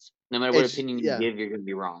just no matter what it's opinion you yeah. give, you're gonna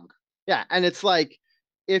be wrong. Yeah, and it's like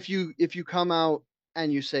if you come out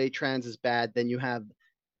and you say trans is bad, then you have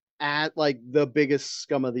at like the biggest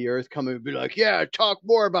scum of the earth coming and be like, "Yeah, talk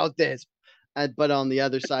more about this." And but on the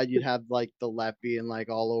other side, you'd have like the left being like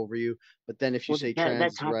all over you. But then if you Well, say that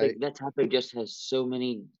trans is right, that topic just has so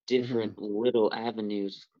many mm-hmm, different little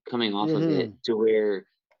avenues coming off of it mm-hmm, to where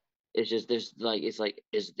it's just there's like it's like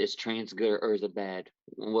is trans good or is it bad?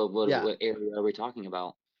 yeah, What area are we talking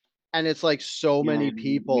about? and it's like so You know what many I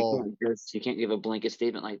mean? You people, can't just you can't give a blanket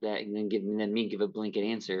statement like that and then me give a blanket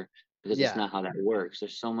answer because that's yeah, not how that works.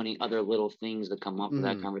 There's so many other little things that come off of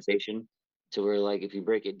that mm-hmm. conversation to where like if you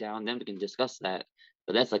break it down, then we can discuss that.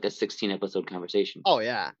 But that's like a 16 episode conversation. Oh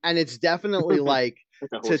yeah, and it's definitely like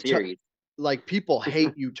That's a whole to series. like people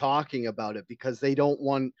hate you talking about it because they don't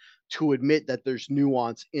want to admit that there's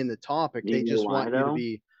nuance in the topic. Do They you know just why want you to though?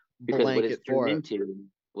 be Because blanket for it.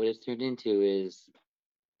 what it's turned into is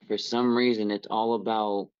for some reason it's all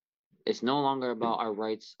about it's no longer about our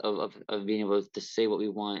rights of being able to say what we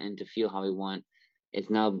want and to feel how we want. It's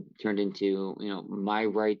now turned into, my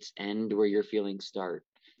rights end where your feelings start.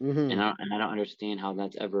 Hmm. And I don't understand how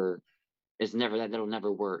that's ever it's never that'll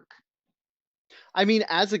never work. I mean,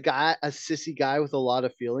 as a guy, a sissy guy with a lot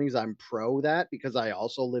of feelings, I'm pro that because I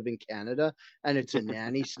also live in Canada and it's a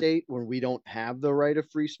nanny state where we don't have the right of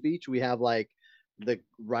free speech. We have like the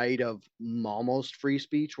right of almost free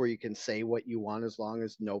speech where you can say what you want as long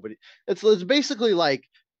as nobody. It's basically like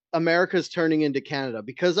America's turning into Canada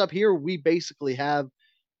because up here we basically have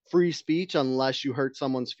free speech unless you hurt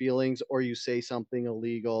someone's feelings or you say something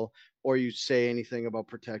illegal or you say anything about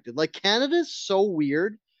protected. Like Canada is so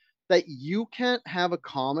weird that you can't have a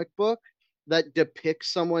comic book that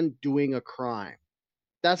depicts someone doing a crime.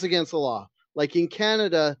 That's against the law. Like in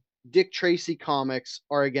Canada, Dick Tracy comics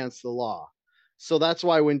are against the law. So that's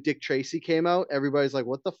why when Dick Tracy came out, everybody's like,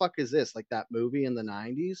 what the fuck is this? Like that movie in the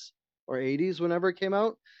 90s or 80s, whenever it came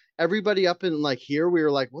out. Everybody up in like here, we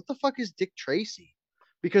were like, what the fuck is Dick Tracy?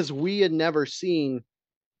 Because we had never seen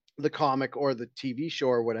the comic or the TV show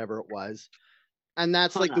or whatever it was. And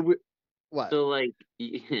that's Hold like on. what? So like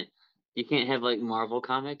you can't have like Marvel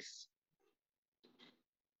comics?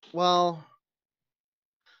 Well,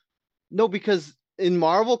 no, because in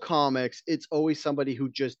Marvel comics, it's always somebody who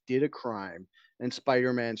just did a crime and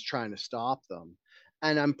Spider-Man's trying to stop them.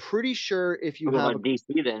 And I'm pretty sure if you What have a about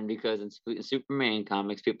DC then? Because in Superman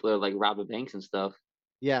comics, people are like robbing banks and stuff.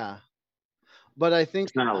 yeah, but I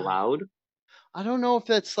think It's not allowed. I don't know if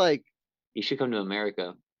that's like You should come to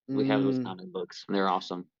America. We have those mm, comic books. They're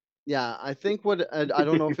awesome. yeah, I think what I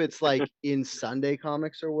don't know if it's like in Sunday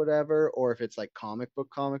comics or whatever, or if it's like comic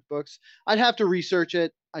books. I'd have to research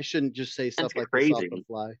it. I shouldn't just say That's stuff like this off the crazy.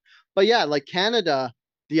 fly. But yeah, like Canada,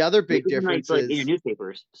 the other Maybe big even difference like in your is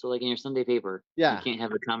newspapers. So like in your Sunday paper, you yeah, can't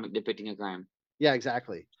have a comic depicting a crime. yeah,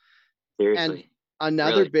 exactly. And Seriously.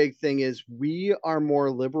 another Really? big thing is we are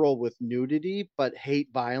more liberal with nudity but hate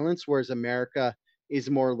violence, whereas America is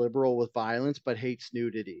more liberal with violence but hates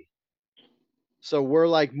nudity. So we're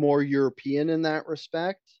like more European in that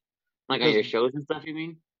respect Like on because your shows and stuff, you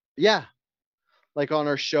mean? yeah, like on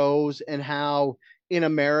our shows, and how in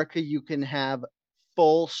America you can have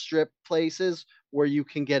full strip places where you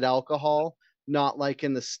can get alcohol, not like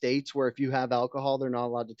in the States where if you have alcohol, they're not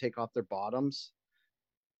allowed to take off their bottoms.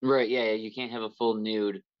 Right, yeah, yeah, you can't have a full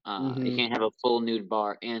nude, you Hmm. can't have a full nude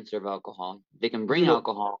bar and serve alcohol. They can You bring know,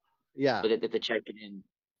 alcohol, yeah, but they have to check it in.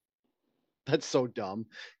 that's so dumb.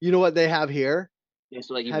 You know what they have here? Yeah,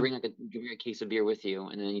 so, like, Have you bring a case of beer with you,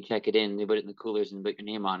 and then you check it in, they put it in the coolers and put your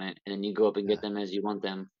name on it, and then you go up and get yeah, them as you want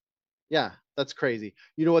them. yeah, that's crazy.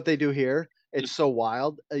 You know what they do here? It's so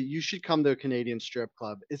wild. You should come to a Canadian strip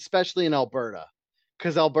club, especially in Alberta,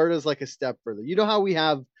 because Alberta is like a step further. You know how we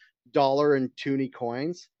have dollar and toonie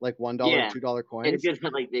coins, like $1, Yeah, $2 and coins? just,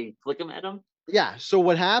 like, they flick them at them. Yeah. So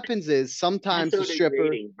what happens is That's sometimes so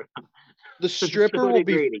degrading, bro. the That's stripper so will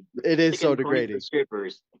be, degrading. it is so Flicking coins for degrading.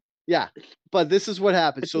 strippers. Yeah, but this is what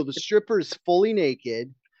happens. So the stripper is fully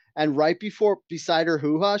naked, and right before beside her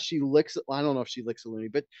hoo-ha, she licks it. I don't know if she licks a loony,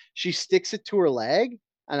 but she sticks it to her leg,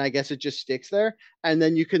 and I guess it just sticks there. And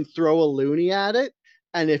then you can throw a loony at it,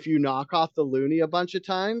 and if you knock off the loony a bunch of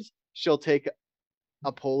times, she'll take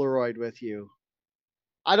a Polaroid with you.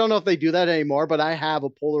 I don't know if they do that anymore, but I have a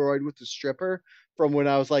Polaroid with the stripper from when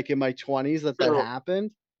I was like in my 20s that So,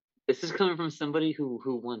 happened. this is coming from somebody who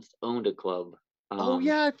once owned a club. Oh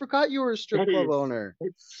yeah, I forgot you were a strip That club is owner.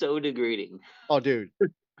 it's so degrading. Oh dude,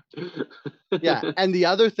 yeah, and the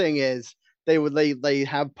other thing is they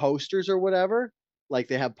have posters or whatever, like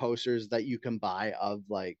they have posters that you can buy of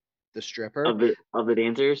like the stripper, Of the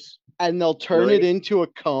dancers? and they'll turn it Really? into a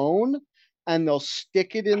cone and they'll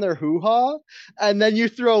stick it in their hoo-ha, and then you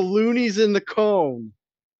throw loonies in the cone.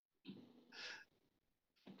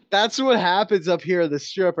 That's what happens up here, the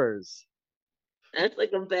strippers. That's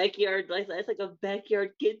like a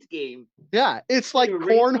backyard kids game. Yeah, it's Like a like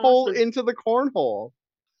race off cornhole the into the cornhole.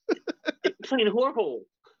 playing horhole.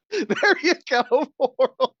 There you go.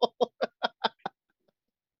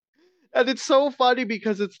 And it's so funny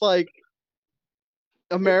because it's like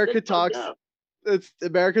America That's fucked talks, up. it's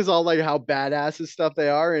America's all like how badass and stuff they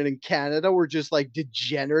are, and in Canada we're just like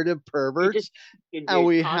degenerative You're just perverts, and you're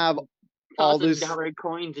we have tossing all tossing this. dollar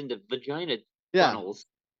coins into vagina Yeah, funnels.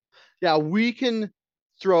 yeah, we can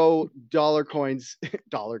throw dollar coins,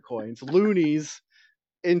 dollar coins, loonies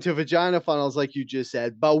into vagina funnels like you just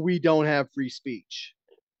said, but we don't have free speech.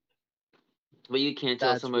 But you can't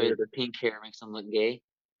tell That's somebody that weird. their pink hair makes them look gay.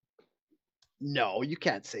 No, you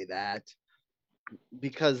can't say that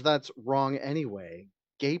because that's wrong anyway.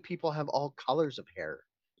 Gay people have all colors of hair,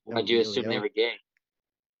 Why'd you assume they Emilio. were gay?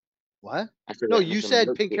 What? I said No, that you makes them said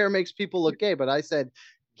look pink gay. hair makes people look gay, but I said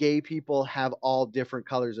gay people have all different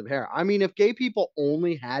colors of hair. I mean, if gay people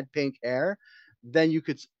only had pink hair, then you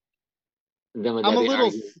could. Then would I'm that a be an little.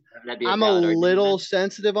 argument? Would that be a I'm a valid argument little then?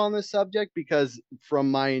 sensitive on this subject because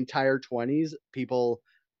from my entire 20s, people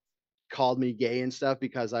called me gay and stuff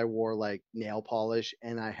because I wore like nail polish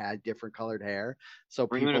and I had different colored hair. So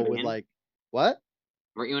Were you in a people would band? like, what?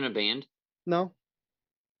 Weren't you in a band? No,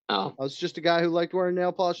 Oh, I was just a guy who liked wearing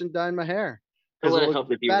nail polish and dyeing my hair it because it would have looked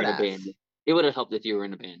helped if you were in a badass. band. It would have helped if you were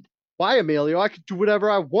in a band. Why, Emilio? I could do whatever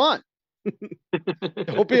I want.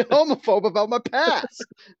 Don't be a homophobe about my past.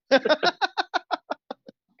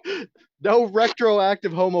 No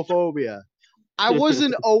retroactive homophobia. I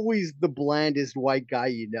wasn't always the blandest white guy,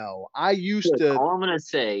 you know. I used Look, to all I'm gonna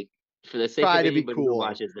say, for the sake try of to be anybody who cool.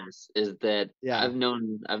 watches this, is that Yeah. I've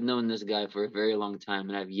known this guy for a very long time,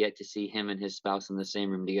 and I've yet to see him and his spouse in the same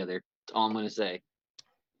room together. That's all I'm gonna say.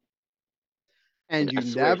 And And I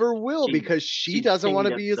you swear, never will because she she's doesn't want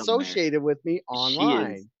chained to up be somewhere. associated with me She is.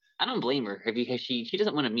 online. I don't blame her. If she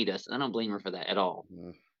doesn't want to meet us, I don't blame her for that at all.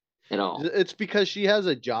 Mm. At all. It's because she has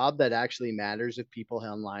a job that actually matters if people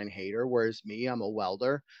online hate her, whereas me, I'm a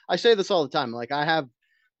welder. I say this all the time. Like, I have,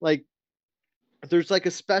 like, there's like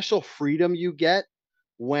a special freedom you get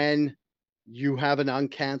when you have an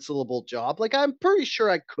uncancelable job. Like, I'm pretty sure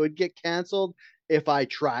I could get canceled if I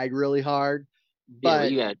tried really hard, Yeah, but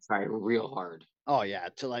but you gotta try real hard. oh yeah,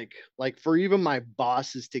 to like for even my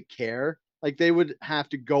bosses to care, like they would have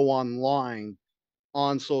to go online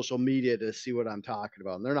on social media to see what I'm talking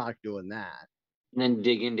about, and they're not doing that. And then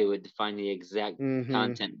dig into it to find the exact Mhm.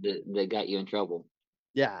 content that got you in trouble.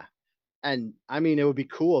 Yeah, and I mean, it would be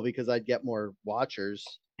cool because I'd get more watchers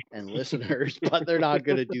and listeners, but they're not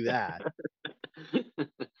gonna do that.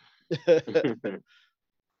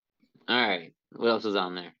 All right. What else is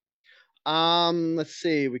on there? Let's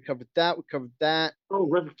see. We covered that. We covered that. Oh,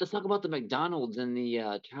 let's talk about the McDonald's and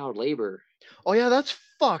the child labor. Oh yeah, that's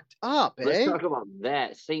fucked up, Let's eh? talk about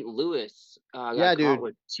that. St. Louis got Yeah, caught dude.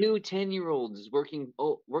 with two 10-year-olds working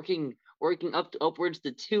upwards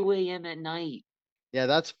to 2 a.m. at night. Yeah,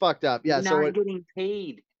 that's fucked up. Yeah, so Not it getting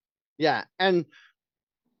paid. yeah, and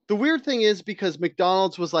the weird thing is because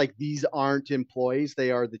McDonald's was like, these aren't employees,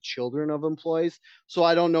 they are the children of employees. So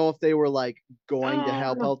I don't know if they were like going to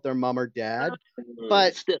help Oh, out their mom or dad.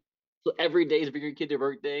 But still. So every day is for your kid their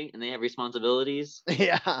birthday, and they have responsibilities.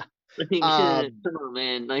 yeah. Like, Um come on,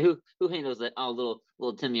 man. Like who handles that? Oh,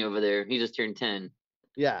 little Timmy over there. He just turned 10.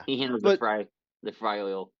 yeah. He handles But the fry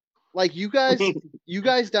oil. like you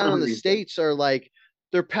guys down in the states are like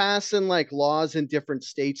they're passing like laws in different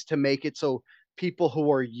states to make it so people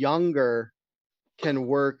who are younger can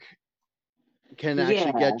work can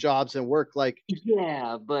actually Yeah, get jobs and work. Like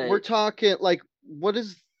yeah, we're but talking like what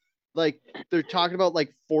is like they're talking about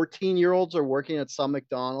like 14-year-olds are working at some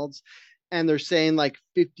McDonald's and they're saying like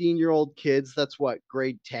 15-year-old kids, that's what,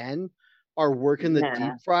 grade 10, are working the yeah,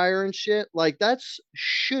 deep fryer and shit. Like that's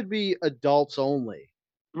should be adults only.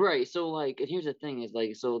 right. So like, and here's the thing: is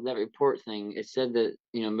like, so that report thing, it said that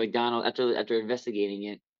McDonald after investigating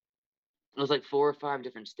it, it was like 4 or 5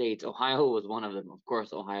 different states. Ohio was one of them. Of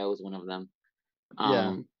course, Ohio was one of them. Yeah.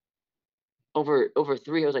 Um, over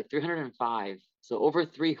three, it was like 305. So over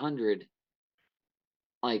 300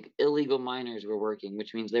 like illegal minors were working,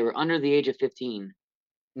 which means they were under the age of 15.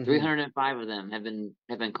 Hmm. 305 of them have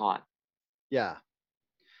been caught. Yeah.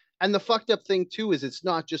 And the fucked up thing too is it's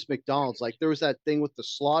not just McDonald's. Like there was that thing with the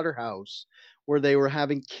slaughterhouse where they were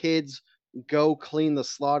having kids go clean the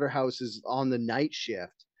slaughterhouses on the night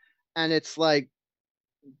shift. And it's like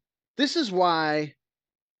this is why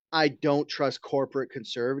I don't trust corporate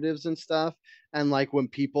conservatives and stuff. And like when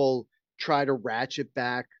people try to ratchet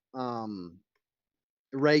back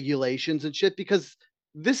regulations and shit, because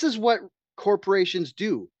this is what corporations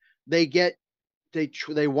do. They get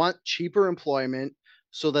they want cheaper employment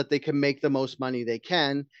so that they can make the most money they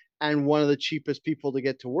can. And one of the cheapest people to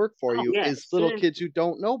get to work for Oh you yeah, is little kids who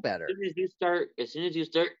don't know better. as soon as you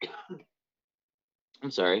start,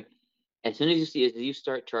 I'm sorry. As you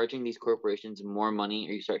start charging these corporations more money,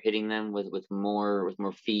 or you start hitting them with more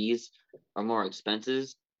fees or more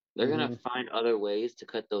expenses, they're gonna Hmm. find other ways to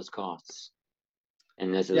cut those costs.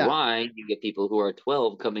 And this is Yeah. why you get people who are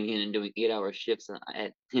 12 coming in and doing 8-hour shifts on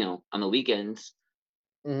the weekends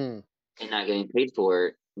Hmm. and not getting paid for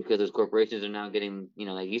it because those corporations are now getting,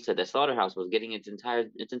 like you said, that slaughterhouse was getting its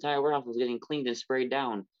entire warehouse was getting cleaned and sprayed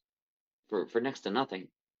down for next to nothing.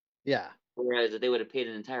 Yeah. Whereas if they would have paid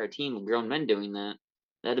an entire team of grown men doing that,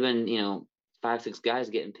 that'd have been, 5, 6 guys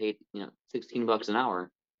getting paid, $16 an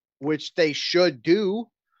hour. Which they should do.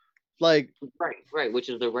 Like, Right, right, which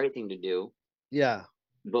is the right thing to do. yeah.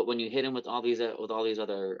 But when you hit them with all these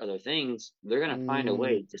other things, they're gonna find a Mm,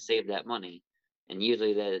 way to save that money, and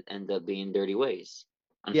usually that ends up being dirty ways,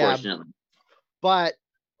 yeah. unfortunately. But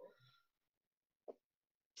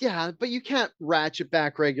yeah, but you can't ratchet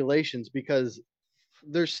back regulations because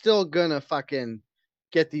they're still gonna fucking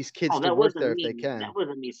get these kids Oh, to that work wasn't there if they me. That can.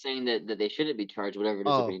 wasn't me saying that they shouldn't be charged whatever it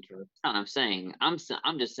is they're Oh. being charged. That's not what I'm saying.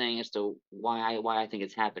 I'm just saying as to why I think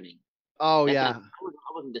it's happening. Oh That's not. yeah.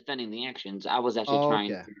 I wasn't defending the actions. I was actually Oh,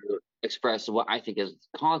 trying okay. to express what I think is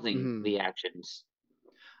causing Hmm. the actions.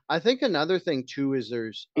 I think another thing too is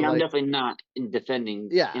there's And I'm like definitely not in defending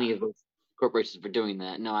yeah. any of those corporations for doing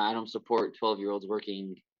that. No, I don't support 12-year-olds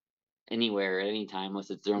working anywhere at any time unless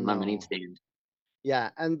it's their own lemonade No. stand.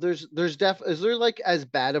 Yeah, and is there like as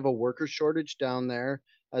bad of a worker shortage down there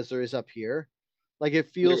as there is up here? Like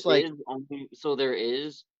it There feels like is only so there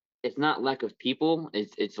is. It's not lack of people.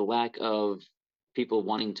 It's a lack of people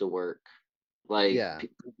wanting to work. Like yeah.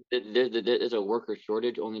 there's a worker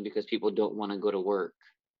shortage only because people don't want to go to work.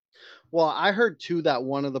 Well, I heard too that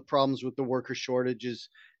one of the problems with the worker shortage is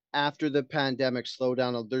after the pandemic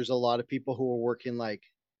slowdown, there's a lot of people who are working like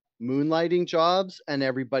moonlighting jobs and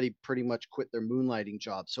everybody pretty much quit their moonlighting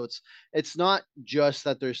jobs. So it's not just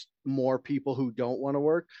that there's more people who don't want to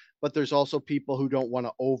work, but there's also people who don't want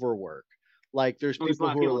to overwork. Like there's Well, there's a people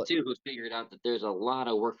lot of who are people like, too who figured out that there's a lot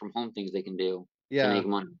of work from home things they can do to yeah, make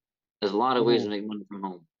money. There's a lot of ways to mhm, make money from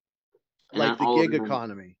home, and like the gig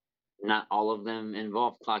economy. not all of them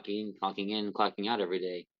involve clocking in, clocking out every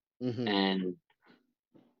day. Hmm. And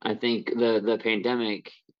I think the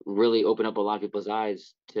pandemic really opened up a lot of people's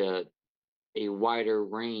eyes to a wider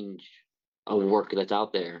range of work that's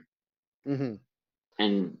out there, Hmm.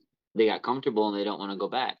 and they got comfortable and they don't want to go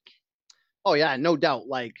back. Oh yeah, no doubt.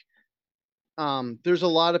 Like, there's a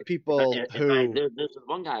lot of people who, There's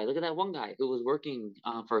one guy. Look at that one guy who was working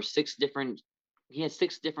for 6 different. He had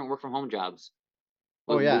 6 different work from home jobs.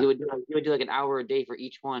 oh He yeah, would do like an hour a day for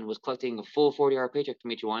each one. Was collecting a full 40-hour paycheck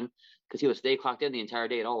from each one because he would stay clocked in the entire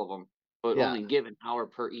day at all of them, but yeah, only give an hour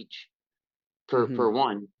per each per hmm,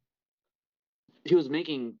 one. He was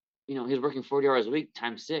making He's working 40 hours a week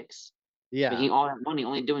times 6, Yeah. making all that money,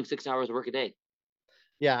 only doing 6 hours of work a day.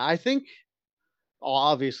 Yeah, I think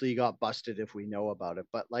obviously you got busted if we know about it,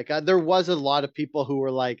 but like there was a lot of people who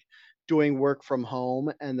were like doing work from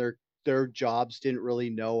home and their jobs didn't really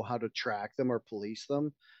know how to track them or police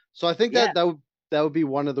them. So I think Yeah. that would be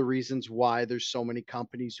one of the reasons why there's so many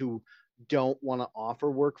companies who don't want to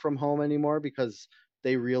offer work from home anymore because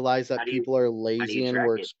they realize How that do you people are how do you lazy and track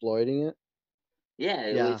we're it? exploiting it. Yeah,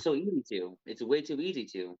 Yeah. it's so easy to. It's way too easy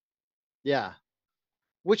to. Yeah.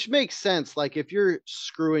 Which makes sense, like, if you're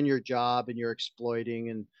screwing your job and you're exploiting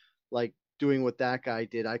and, like, doing what that guy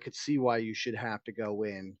did, I could see why you should have to go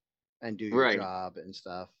in and do your Right. job and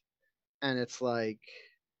stuff, and it's like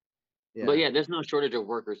But yeah, yeah, there's no shortage of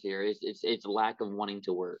workers here. It's lack of wanting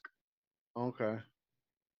to work. okay.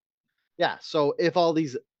 Yeah, so if all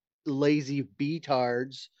these lazy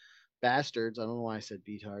betards, bastards, I don't know why I said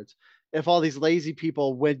betards. If all these lazy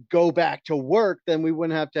people would go back to work, then we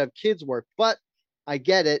wouldn't have to have kids work. But I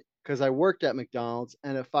get it because I worked at McDonald's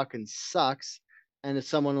and it fucking sucks. And if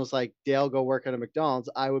someone was like, Dale, go work at a McDonald's,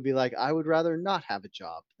 I would be like, I would rather not have a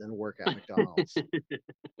job than work at McDonald's.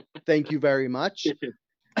 Thank you very much.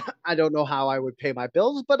 I don't know how I would pay my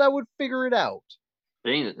bills, but I would figure it out.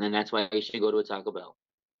 And that's why you should go to a Taco Bell.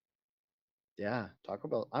 Yeah, Taco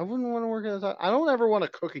Bell. I wouldn't want to work at a I don't ever want to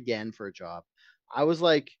cook again for a job. I was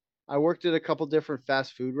like, I worked at a couple different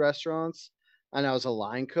fast food restaurants, and I was a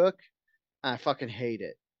line cook. And I fucking hate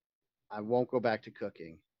it. I won't go back to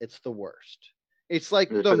cooking. It's the worst. It's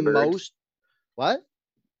like Is it the for the birds? most what?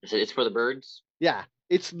 It's for the birds. Yeah,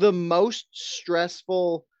 it's the most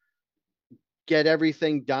stressful. Get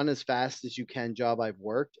everything done as fast as you can job I've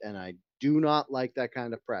worked, and I do not like that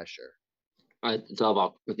kind of pressure. It's all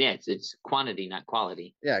about yeah. It's quantity, not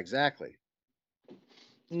quality. Yeah, exactly.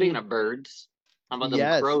 Speaking Mm, of birds, how about them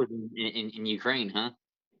yes. crows in Ukraine, huh?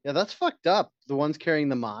 Yeah, that's fucked up. The ones carrying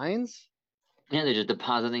the mines. Yeah, they're just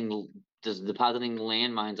depositing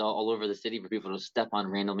landmines all over the city for people to step on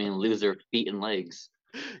randomly and lose their feet and legs.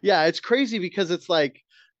 Yeah, it's crazy because it's like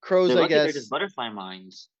crows, They're I lucky they're just guess. butterfly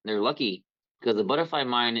mines. They're lucky because the butterfly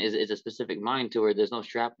mine is a specific mine to where there's no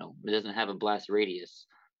shrapnel. It doesn't have a blast radius.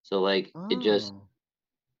 So like Oh,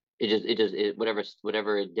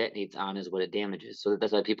 whatever it detonates on is what it damages. So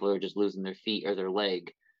that's why people are just losing their feet or their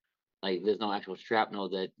leg. Like there's no actual shrapnel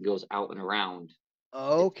that goes out and around.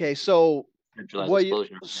 It's okay. So centralized what?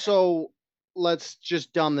 explosion on there. So let's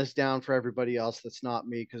just dumb this down for everybody else. That's not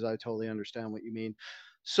me because I totally understand what you mean.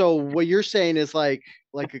 So what you're saying is like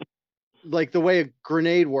a like the way a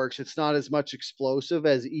grenade works. It's not as much explosive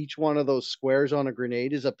as each one of those squares on a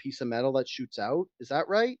grenade is a piece of metal that shoots out. Is that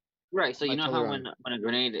right? Right. So Am I you know totally how wrong? when a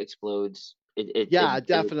grenade explodes, it it it Yeah,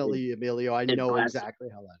 it, it, definitely, Emilio. I it know blasts. exactly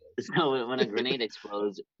how that So when a is. grenade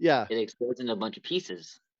explodes, Yeah. it explodes into a bunch of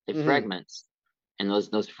pieces. It Hmm. fragments, and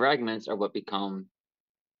those fragments are what become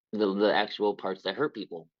the actual parts that hurt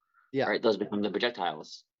people. Yeah. Right. Those become the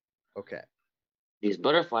projectiles. Okay. These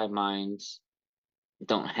butterfly mines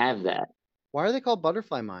don't have that Why are they called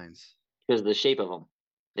butterfly mines? because of the shape of them.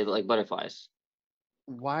 They look like butterflies.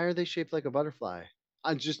 Why are they shaped like a butterfly?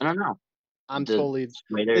 I'm I just don't know. I'm The totally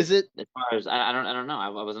way they're is it as far as I don't know. I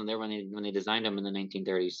wasn't there when they designed them in the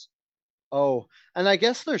 1930s. oh, and I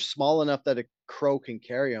guess they're small enough that a crow can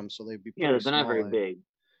carry them, so they'd be Yeah, pretty they're not very small. big.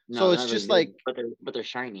 No, So they're it's not very just big, like but they're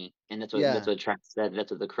shiny, and that's yeah. what attracts that.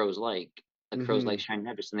 That's what the crows like. The crows like Mhm. shiny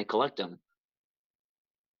objects, and they collect them,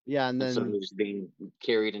 Yeah, and and so then they're just being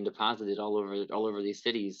carried and deposited all over these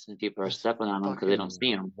cities, and people are that's stepping on them because they don't fucking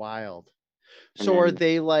see them, wild. and So are then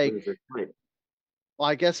they like lose their foot. well,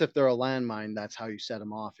 I guess if they're a landmine, that's how you set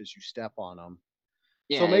them off is you step on them.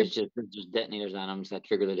 So Yeah, maybe it's just detonators on them that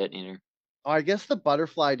trigger the detonator. I guess the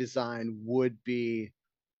butterfly design would be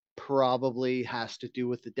probably has to do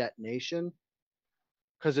with the detonation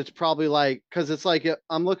because it's probably like because it's like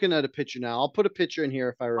I'm looking at a picture now. I'll put a picture in here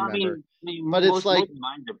if I Well, I remember, mean, I mean, but it's most like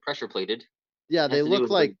mines are pressure plated. yeah, It has they to do look with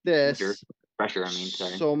like temperature, this. pressure. I mean,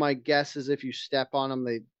 sorry, So my guess is if you step on them,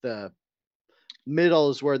 the middle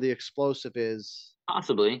is where the explosive is.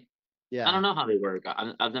 possibly. I don't Yeah, know how they work.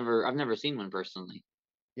 I've never seen one personally.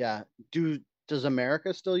 yeah. Do does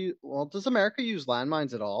America still use? Well, does America use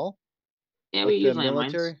landmines at all? Yeah, we Like the use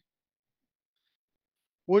landmines. military?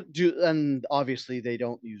 What do and obviously they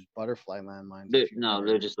don't use butterfly landmines They're, if you've no,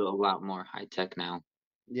 they're never. just a lot more high tech now.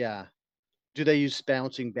 Yeah. Do they use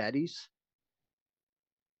bouncing betties?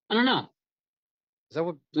 I don't know. Is that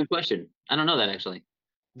what? Good question. I don't know that Yeah. actually.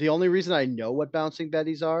 The only reason I know what bouncing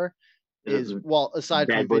betties are is Uh, well,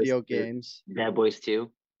 aside Bad from Boys, video games, Bad Boys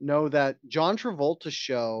 2. know that John Travolta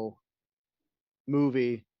show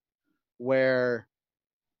movie where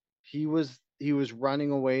he was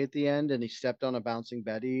running away at the end and he stepped on a bouncing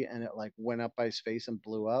Betty and it like went up by his face and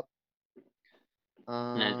blew up.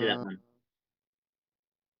 And I see that Uh, one.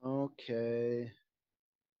 okay.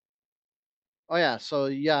 Oh yeah, so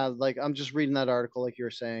yeah, like I'm just reading that article like you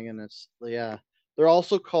were saying, and it's yeah. They're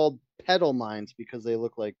also called petal mines because they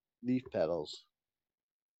look like leaf petals.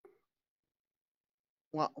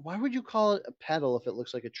 Well, why would you call it a petal if it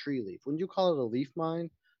looks like a tree leaf? Wouldn't you call it a leaf mine?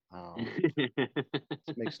 Oh,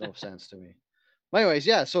 it makes no sense to me. But anyways,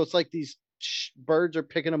 yeah, so it's like these birds are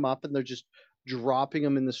picking them up and they're just dropping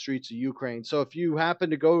them in the streets of Ukraine. So if you happen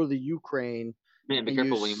to go to the Ukraine Man, be and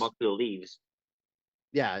careful when you walk through the leaves.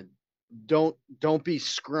 yeah, don't be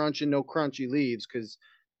scrunching no crunchy leaves because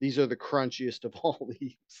these are the crunchiest of all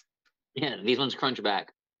leaves. Yeah, these ones crunch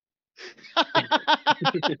back.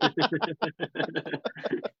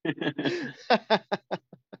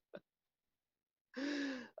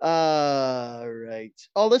 Right.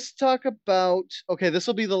 Oh, let's talk about. Okay, this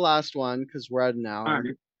will be the last one because we're at an All hour.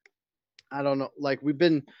 right. I don't know. Like we've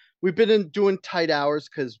been in doing tight hours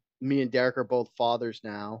because me and Derek are both fathers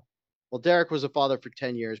now. Well, Derek was a father for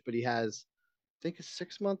 10 years, but he has, I think, a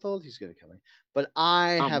 6 month old. He's gonna kill me. But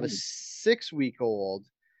I Oh have a man. 6 week old,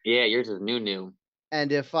 Yeah, yours is new.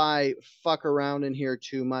 and if I fuck around in here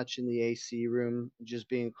too much in the AC room, just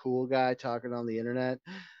being a cool guy talking on the internet,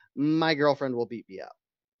 my girlfriend will beat me up.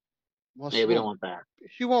 Well, Yeah, we don't want that.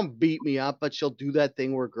 she won't beat me up, but she'll do that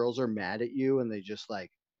thing where girls are mad at you and they just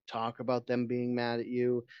like talk about them being mad at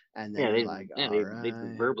you, and then Yeah, you're like, all they right,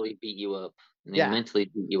 verbally beat you up and they yeah, mentally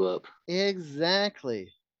beat you up.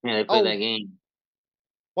 exactly. Yeah, they play that Oh, game.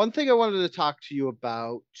 one thing I wanted to talk to you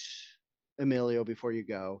about, Emilio, before you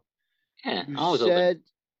go. Yeah, You always open. said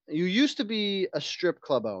you used to be a strip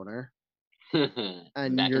club owner,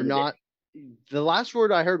 and Back you're in the day. not. The last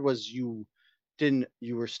word I heard was you didn't.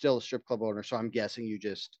 You were still a strip club owner, so I'm guessing you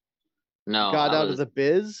just No, got out of the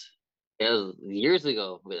biz. it was years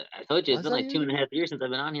ago. But I told you it's Was been that like two years and a ago? half years since I've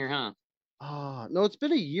been on here, huh? No, it's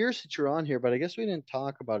been a year since you're on here, but I guess we didn't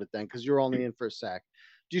talk about it then because you were only in for a sec.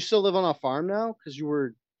 Do you still live on a farm now? Because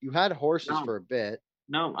you had horses No, for a bit.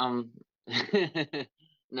 no,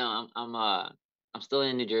 no, I'm still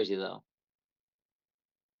in New Jersey though.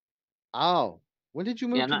 Oh, when did you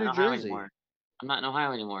Yeah, move I'm to not in New Ohio Jersey? anymore. I'm not in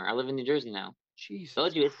Ohio anymore. I live in New Jersey now. Jesus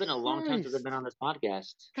Told you it's been a long time since I've been Christ. on this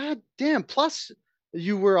podcast. God damn. Plus,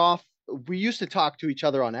 you were off. We used to talk to each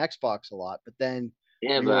other on Xbox a lot, but then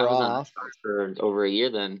Yeah, you but I were was on off. Xbox for over a year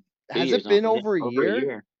then. Two Has years it now. been Yeah, over a over a year?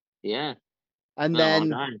 year. Yeah, it's And been a long then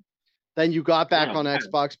time. then you got back No, on yeah.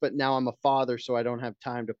 Xbox, but now I'm a father, so I don't have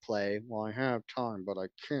time to play. Well, I have time, but I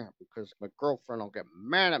can't because my girlfriend will get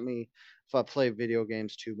mad at me if I play video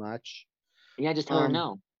games too much. Yeah, just tell her Um,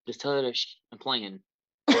 no. Just tell her to I'm playing.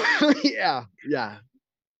 yeah, yeah.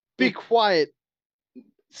 Be quiet,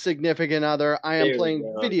 significant other. I am There we playing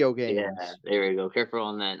go. video Yeah, games. there we go. Careful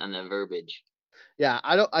on that verbiage. Yeah,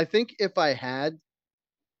 I don't. I think if I had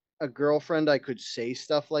a girlfriend I could say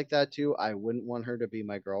stuff like that to, I wouldn't want her to be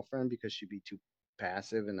my girlfriend because she'd be too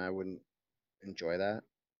passive, and I wouldn't enjoy that.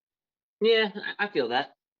 Yeah, I feel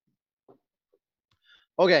that.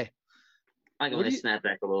 Okay, I can what do only you? snap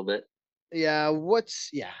back a little bit. Yeah, what's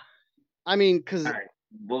yeah? I mean, All because right.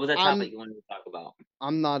 What was that topic I'm you wanted to talk about?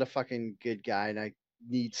 I'm not a fucking good guy, and I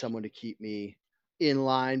need someone to keep me in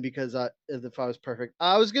line because if I was perfect,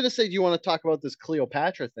 I was gonna say, do you want to talk about this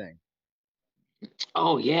Cleopatra thing?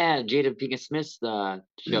 Oh yeah, Jada Pinkett Smith's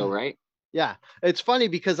show, right? Yeah, it's funny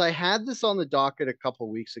because I had this on the docket a couple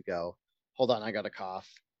weeks ago. Hold on, I got a cough.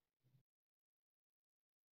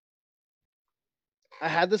 I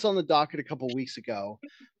had this on the docket a couple weeks ago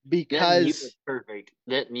That mute was because perfect.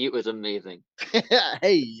 That mute was amazing.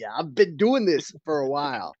 hey, I've been doing this for a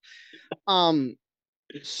while. Um,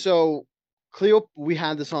 so we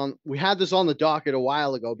had this on the docket a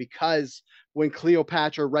while ago because when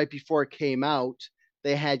Cleopatra, right before it came out,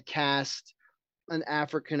 they had cast an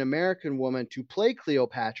African American woman to play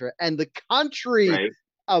Cleopatra, and the country Right?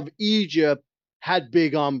 of Egypt had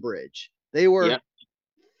big umbrage. They were Yep.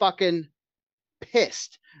 fucking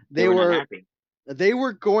pissed. They They were not were happy. they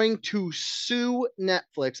were going to sue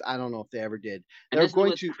Netflix. I don't know if they ever did. And They're this is going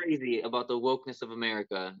what's to. crazy about the wokeness of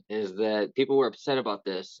America is that people were upset about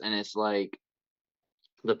this, and it's like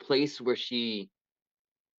the place where she,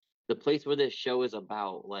 the place where this show is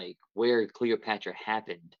about, like where Cleopatra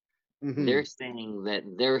happened. They're Mhm. saying that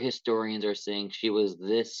their historians are saying she was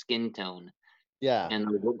this skin tone. Yeah, And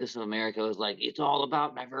the wokeness of America was like, it's all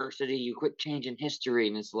about diversity. You quit changing history.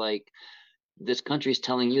 And it's like, this country is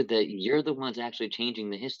telling you that you're the ones actually changing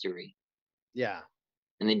the history, yeah.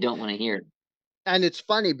 and they don't want to hear it. And it's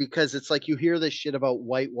funny because it's like you hear this shit about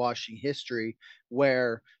whitewashing history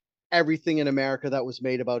where everything in America that was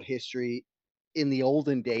made about history in the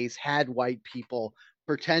olden days had white people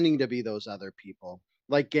pretending to be those other people,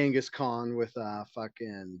 like Genghis Khan with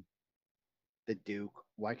fucking the Duke.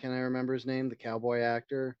 Why can't I remember his name? The cowboy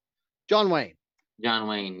actor, John Wayne. John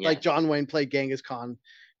Wayne, Like yes. John Wayne played Genghis Khan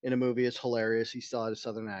in a movie. It's hilarious. He still had a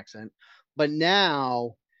southern accent. But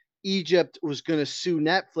now Egypt was going to sue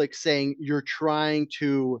Netflix saying you're trying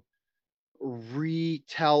to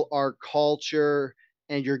retell our culture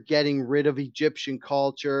and you're getting rid of Egyptian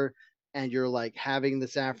culture and you're like having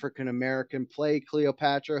this African American play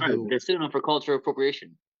Cleopatra Right, who they're suing him for cultural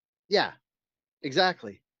appropriation. yeah,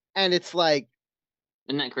 exactly. And it's like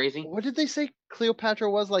Isn't that crazy? what did they say Cleopatra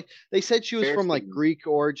was like? They said she was Fair from like skin. Greek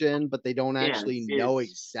origin, but they don't Yeah, actually know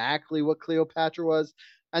she's exactly what Cleopatra was.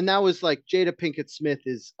 And that was like Jada Pinkett Smith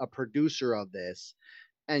is a producer of this.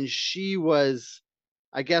 And she was,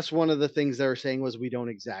 I guess, one of the things they were saying was we don't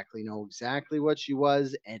exactly know exactly what she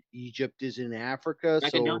was. And Egypt is in Africa. So,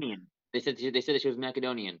 Macedonian. They said that she was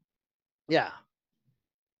Macedonian. yeah.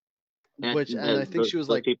 And Which, and I think she was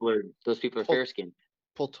like those people are fair skinned.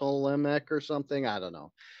 Ptolemaic or something. I don't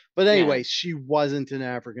know. But Yeah, anyway, she wasn't an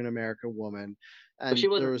African American woman. but she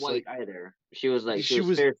And there wasn't was white like, either. She she was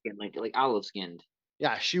was fair skinned, like olive skinned,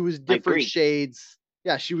 yeah, she was like different Greek. shades.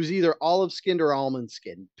 Yeah, she was either olive skinned or almond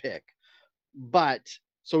skinned, pick. But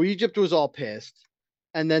so Egypt was all pissed.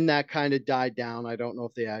 And then that kind of died down. I don't know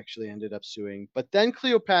if they actually ended up suing. But then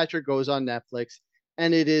Cleopatra goes on Netflix,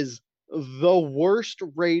 and it is the worst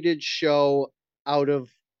rated show out of,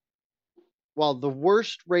 well, the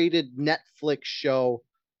worst rated Netflix show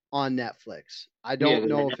on Netflix. I Yeah, don't because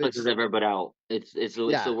know if Netflix has it's, ever put out. It's the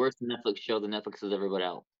yeah, worst Netflix show that Netflix has ever put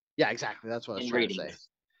out yeah, exactly. That's what I was in trying to say. ratings.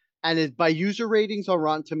 And by user ratings on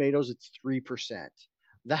Rotten Tomatoes, it's 3%.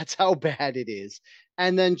 That's how bad it is.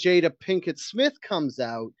 And then Jada Pinkett Smith comes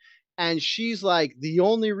out and she's like, the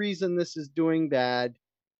only reason this is doing bad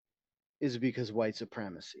is because white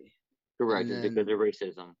supremacy. Correct, And is because then, of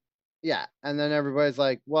racism. yeah. And then everybody's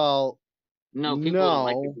like, well, No, people don't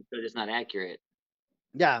like it no. because it's not accurate.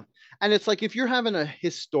 Yeah. And it's like if you're having a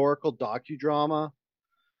historical docudrama,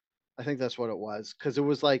 I think that's what it was because it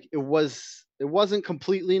was like it wasn't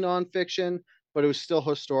completely nonfiction, but it was still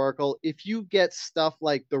historical. If you get stuff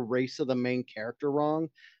like the race of the main character wrong,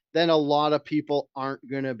 then a lot of people aren't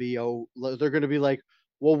gonna be they're gonna be like,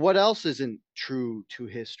 well, what else isn't true to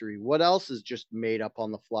history? What else is just made up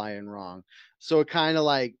on the fly and wrong? So it kind of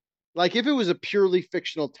like if it was a purely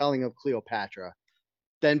fictional telling of Cleopatra,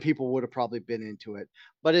 then people would have probably been into it.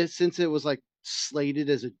 But since it was like slated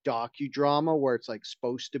as a docudrama where it's like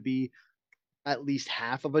supposed to be at least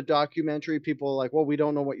half of a documentary, people are like, well, we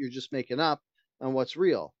don't know what you're just making up and what's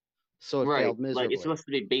real. So it Right. failed Like it's miserably. supposed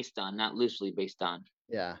to be based on, not loosely based on.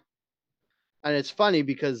 Yeah. And it's funny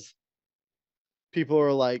because people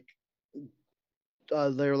are like,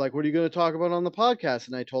 they're like, what are you going to talk about on the podcast?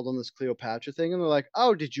 And I told them this Cleopatra thing. And they're like,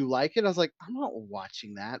 oh, did you like it? I was like, I'm not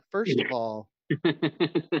watching that. First of all,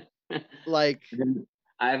 like,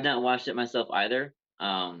 I have not watched it myself either.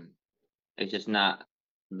 It's just not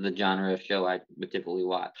the genre of show I would typically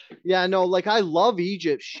watch. yeah, no, like I love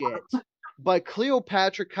Egypt shit, but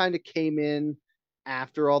Cleopatra kind of came in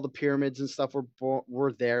after all the pyramids and stuff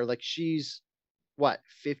were there. Like she's what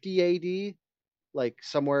 50 AD, like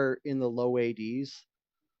somewhere in the low ADs,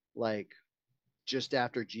 like just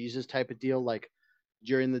after Jesus type of deal, like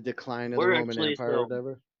during the decline of the We're Roman actually Empire or so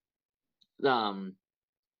whatever. um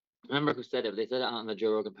I remember who said it. They said it on the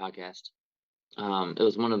Joe Rogan podcast. It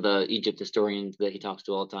was one of the Egypt historians that he talks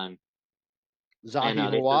to all the time, and Zahi they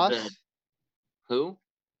said that Hawass, who?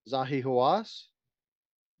 Zahi Hawass,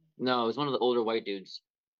 No, it was one of the older white dudes.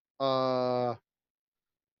 uh,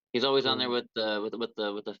 He's always on there with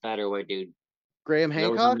the fatter white dude. Graham They're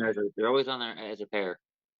always on Hancock. there. They're always on there as a pair.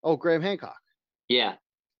 Oh, Graham Hancock. Yeah.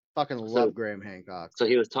 Fucking So love Graham Hancock. so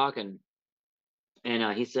he was talking,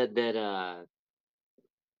 and he said that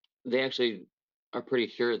they actually are pretty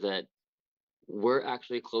sure that we're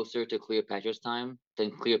actually closer to Cleopatra's time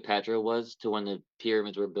than Cleopatra was to when the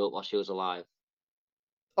pyramids were built while she was alive.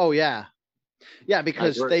 Oh yeah, yeah, Like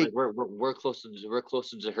because we're like they. we're closer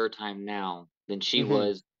to her time now than she Mhm.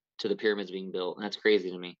 was to the pyramids being built, and that's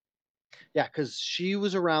crazy to me. Yeah, because she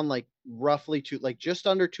was around like roughly like just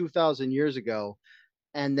under 2,000 years ago.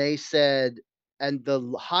 And they said, and the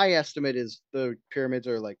high estimate is the pyramids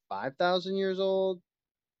are like 5,000 years old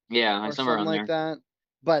Yeah, like or somewhere something around like there. that.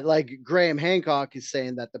 But like Graham Hancock is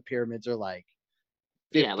saying that the pyramids are like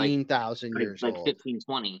Yeah, like 15,000 like years like old.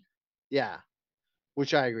 1520. Yeah,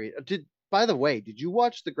 which I agree. By the way, did you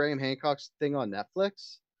watch the Graham Hancock thing on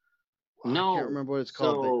Netflix? Oh, I can't No. remember what it's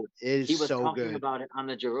called, but So it is he was so talking good. about it on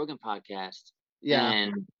the Joe Rogan podcast, Yeah.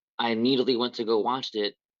 and I immediately went to go watch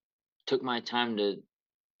it, took my time to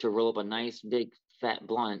roll up a nice big fat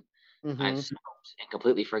blunt. I Mm-hmm. smoked and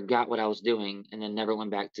completely forgot what I was doing, and then never went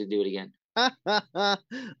back to do it again.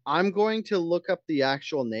 I'm going to look up the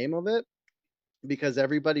actual name of it because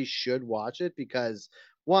everybody should watch it because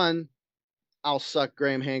one, I'll suck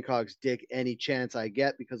Graham Hancock's dick any chance I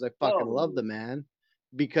get because I fucking love the Whoa, man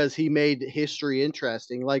because he made history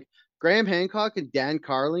interesting. Like Graham Hancock and Dan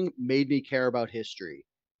Carling made me care about history.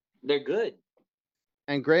 they're good.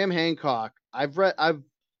 And Graham Hancock,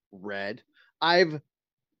 read, I've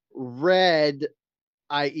read,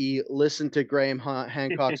 i.e., listened to Graham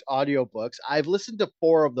Hancock's audiobooks. I've listened to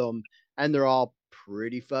 4 of them and they're all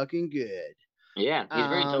pretty fucking good. Yeah, he's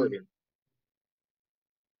very Um, intelligent.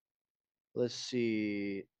 let's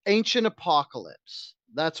see. Ancient Apocalypse.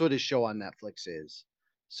 That's what his show on Netflix is.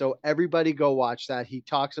 So everybody go watch that. He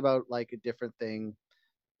talks about like a different thing.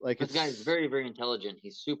 Like This guy's it's very, very intelligent.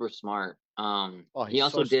 He's super smart. oh, He he's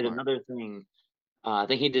also so did smart. another thing. I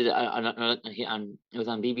think he did he, on it was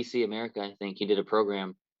on BBC America. I think he did a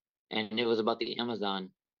program, and it was about the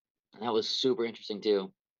Amazon. And that was super interesting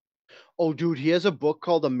too. Oh, dude, he has a book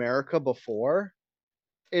called America Before.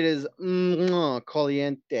 It is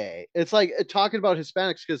caliente. It's like talking about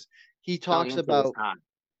Hispanics because he talks Caliente is about hot.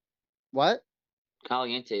 what?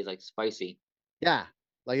 Caliente is like spicy. Yeah,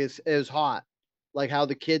 like it was hot. Like how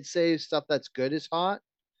the kids say stuff that's good is hot.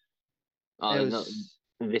 It No, was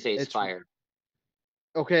they say it's it's fire.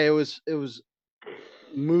 okay. It was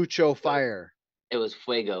mucho fire. It was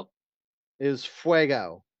fuego. It was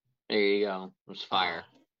fuego. There you go. It was Ah, fire.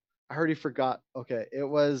 I already forgot. Okay, it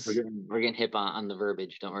was. We're getting hip on the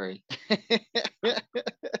verbiage. Don't worry. it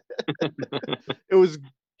was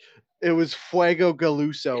it was fuego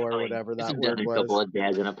galuso or Definitely, whatever this is that word definitely a couple was. of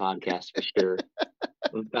dads in a podcast for sure.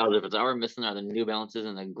 1,000%. All we're missing are the New Balances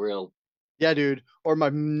and the grill. Yeah, dude. Or my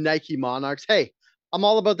Nike Monarchs. Hey, I'm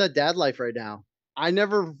all about that dad life right now. I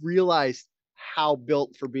never realized how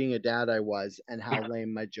built for being a dad I was and how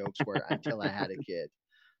lame my jokes were until I had a kid.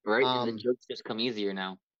 Right? And the Um, jokes just come easier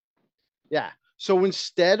now. yeah. So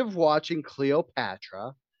instead of watching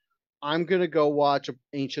Cleopatra, I'm gonna go watch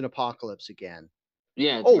Ancient Apocalypse again.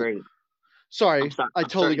 Yeah, it's Oh, great. sorry, I I'm totally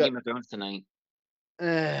starting got. Game of Thrones tonight.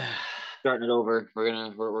 Uh, Starting it over. We're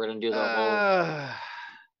gonna do the whole uh,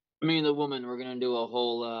 me and the woman, we're gonna do a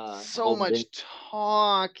so whole binge. much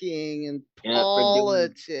talking and Yeah,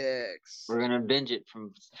 politics. we're gonna binge it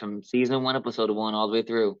from season one, episode one, all the way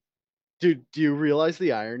through. Dude, do you realize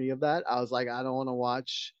the irony of that? I was like, I don't want to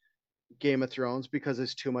watch Game of Thrones because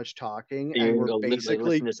it's too much talking, And you're and gonna we're go literally listen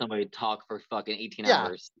basically, to somebody talk for fucking 18 yeah.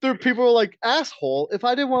 hours. There, people are like, asshole. If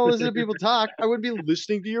I didn't want to listen to people talk, I would be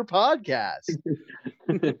listening to your podcast.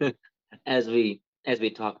 As we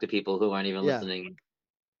talk to people who aren't even Yeah, listening.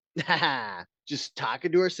 just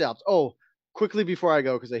talking to ourselves. Oh, quickly before I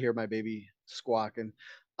go, because I hear my baby squawking.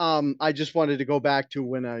 I just wanted to go back to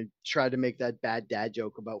when I tried to make that bad dad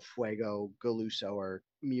joke about Fuego Galuso or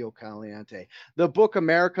Mio Caliente. The book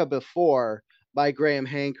America Before by Graham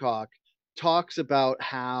Hancock talks about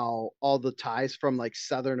how all the ties from like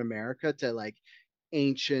Southern America to like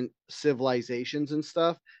ancient civilizations and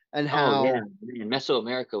stuff, and Oh yeah, how man,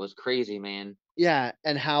 Mesoamerica was crazy, man. yeah,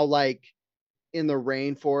 and how like in the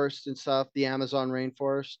rainforest and stuff, the Amazon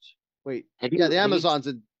rainforest. Wait, Have yeah, you the have you Amazon's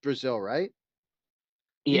in Brazil, right?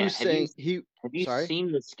 He yeah, was saying he have you sorry.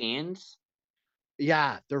 seen the scans?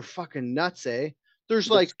 Yeah, they're fucking nuts, eh? There's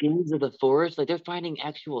The like scans of the forest, like they're finding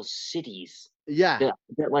actual cities yeah,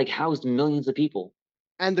 that like housed millions of people.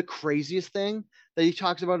 and the craziest thing that he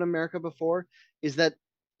talks about in America before is that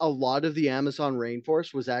a lot of the Amazon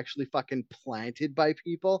rainforest was actually fucking planted by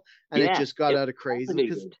people and it Yeah, just got it out of was crazy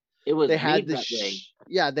because cultivated. It was they had made this that way.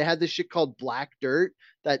 yeah, they had this shit called black dirt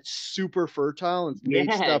that's super fertile and made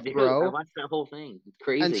Yeah, stuff dude, I grow. watched that whole thing. It's And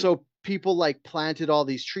crazy. so people like planted all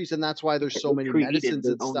these trees and that's why there's so It many created medicines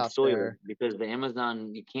their and own stuff soil there. because the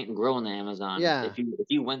Amazon you can't grow in the Amazon. Yeah. If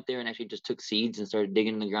you went there and actually just took seeds and started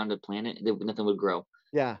digging in the ground to plant it, nothing would grow.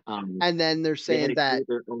 Yeah. Um, And then they're they had saying to that create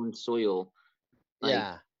their own soil. Like,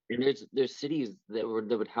 yeah. and there's cities that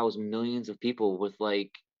would house millions of people with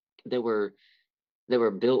like that were that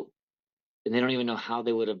were built, and they don't even know how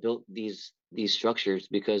they would have built these structures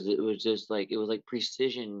because it was just like it was like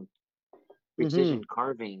Mhm. precision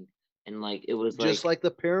carving, and like it was Just like like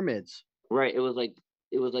the pyramids. right, it was like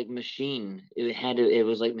machine. It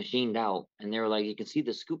was like machined out, and they were like you can see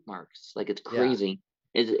the scoop marks. Like it's Yeah. crazy.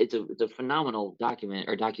 It's a phenomenal document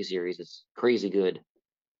or docuseries. It's crazy good.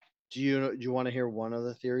 Do you want to hear one of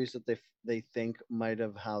the theories that they think might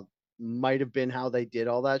have been how they did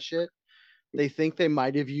all that shit? they think they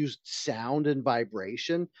might have used sound and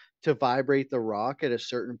vibration to vibrate the rock at a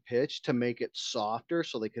certain pitch to make it softer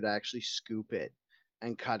so they could actually scoop it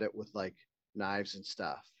and cut it with like knives and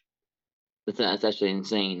stuff. That's actually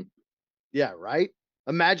insane. Yeah, right?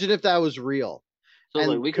 Imagine if that was real. So like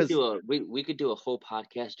And we could because, do we could do a whole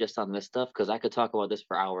podcast just on this stuff because I could talk about this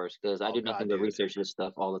for hours because I oh do nothing God, but dude. research this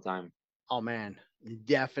stuff all the time. Oh man,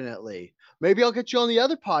 definitely. Maybe I'll get you on the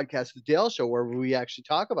other podcast, the Dale Show, where we actually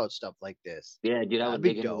talk about stuff like this. Yeah, dude, I That'd would be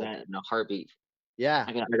dig into dope. that in a heartbeat. Yeah.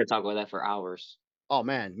 I could talk about that for hours. Oh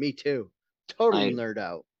man, me too. Total Like nerd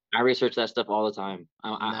out. I research that stuff all the time.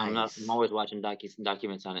 I'm Nice. always watching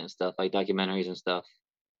documents on it and stuff like documentaries and stuff.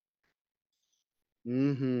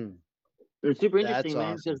 Mm-hmm. It's super That's interesting,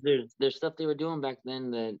 man, awesome. because there's stuff they were doing back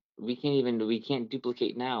then that we can't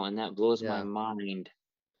duplicate now, and that blows my Yeah. mind.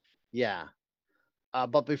 Yeah.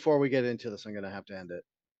 But before we get into this, I'm gonna have to end it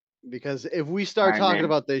because if we All start right, talking man.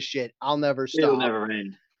 about this shit, I'll never It'll stop. never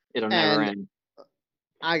end. It'll never And end.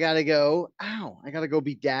 I gotta go. Ow! I gotta go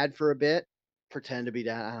be dad for a bit. Pretend to be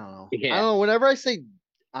dad. I don't know. I Yeah. don't know. Whenever I say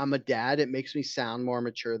I'm a dad, it makes me sound more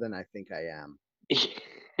mature than I think I am.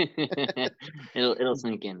 It'll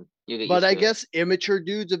sink in. You'll get But used I to it. guess immature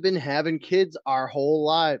dudes have been having kids our whole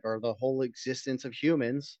life or the whole existence of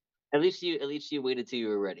humans. At least you waited till you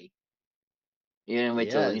were ready. You didn't wait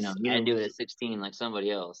till Yes, you I didn't do it was. at 16 like somebody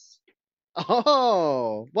else.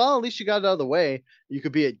 Oh, well, at least you got it out of the way. You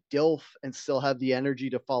could be a DILF and still have the energy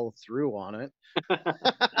to follow through on it.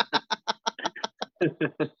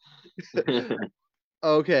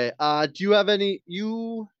 Okay. Do you have any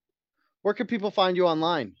you where can people find you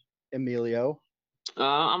online, Emilio?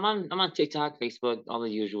 I'm on TikTok, Facebook, all the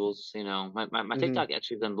usuals. You know, my Hmm. TikTok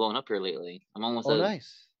actually been blowing up here lately. I'm almost Oh, at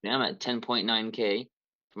nice. yeah, I'm at 10.9K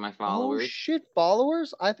for my Oh followers. shit,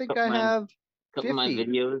 followers? I think Couple I of my have 50. couple of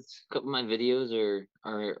my videos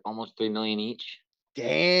are almost 3 million each.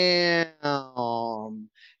 Damn.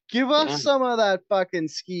 Give us Yeah. some of that fucking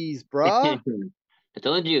skis, bruh. I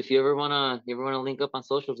told you if you ever wanna link up on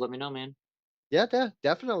socials, let me know, man. Yeah,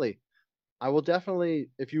 definitely. I will definitely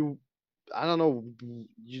if you I don't know,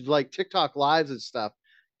 you like TikTok lives and stuff.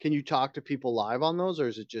 Can you talk to people live on those or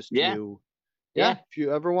is it just Yeah, you? Yeah, yeah. if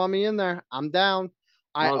you ever want me in there, I'm down.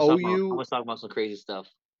 I I owe was you talking about some crazy stuff.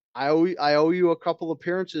 I owe you a couple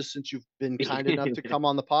appearances since you've been kind enough to come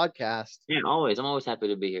on the podcast. Yeah, always. I'm always happy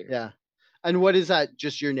to be here. Yeah. And what is that?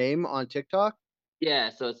 Just your name on TikTok? Yeah,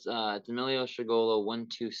 so it's Emilio Shigolo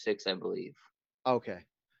 126, I believe. Okay.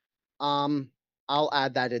 Um, I'll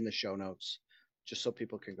add that in the show notes just so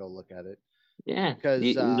people can go look at it. Yeah, Because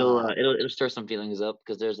it'll stir some feelings up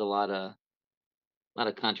because there's a lot of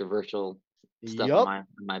controversial stuff yup, on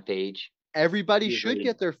my page. everybody should Usually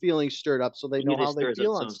get their feelings stirred up so they know usually how they stirs up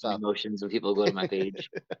feel on some stuff. emotions when people go to my page.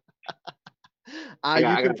 You I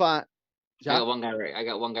got can find yeah, I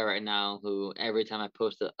got one guy right now who every time I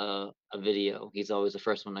post a video, he's always the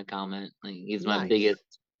first one to comment. Like he's my nice. biggest.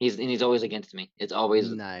 He's always against me. Nice. It's always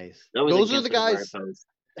Those are the against whatever I guys post.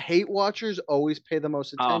 hate watchers always pay the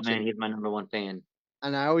most Oh man, attention. he's my number one fan.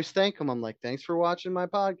 And I always thank them. I'm like, thanks for watching my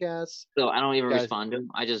podcast. So I don't even Guys. respond to him.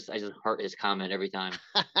 I just heart his comment every time.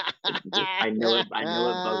 I know it bugs him.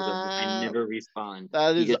 I never respond.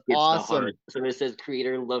 That He is just gets the heart. awesome. So it says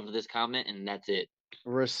creator loved this comment and that's it.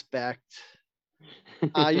 Respect.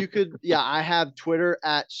 You could, yeah, I have Twitter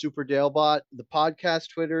at SuperDalebot. The podcast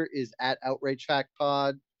Twitter is at Outrage Fact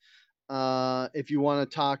Pod. If you want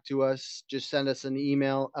to talk to us, just send us an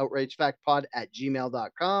email,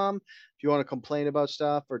 outragefactpod@gmail.com. If you want to complain about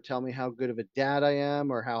stuff or tell me how good of a dad I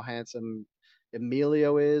am or how handsome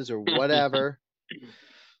Emilio is or whatever.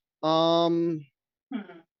 Um,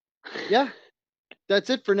 yeah, that's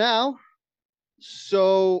it for now.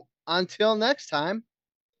 So until next time,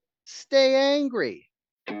 stay angry.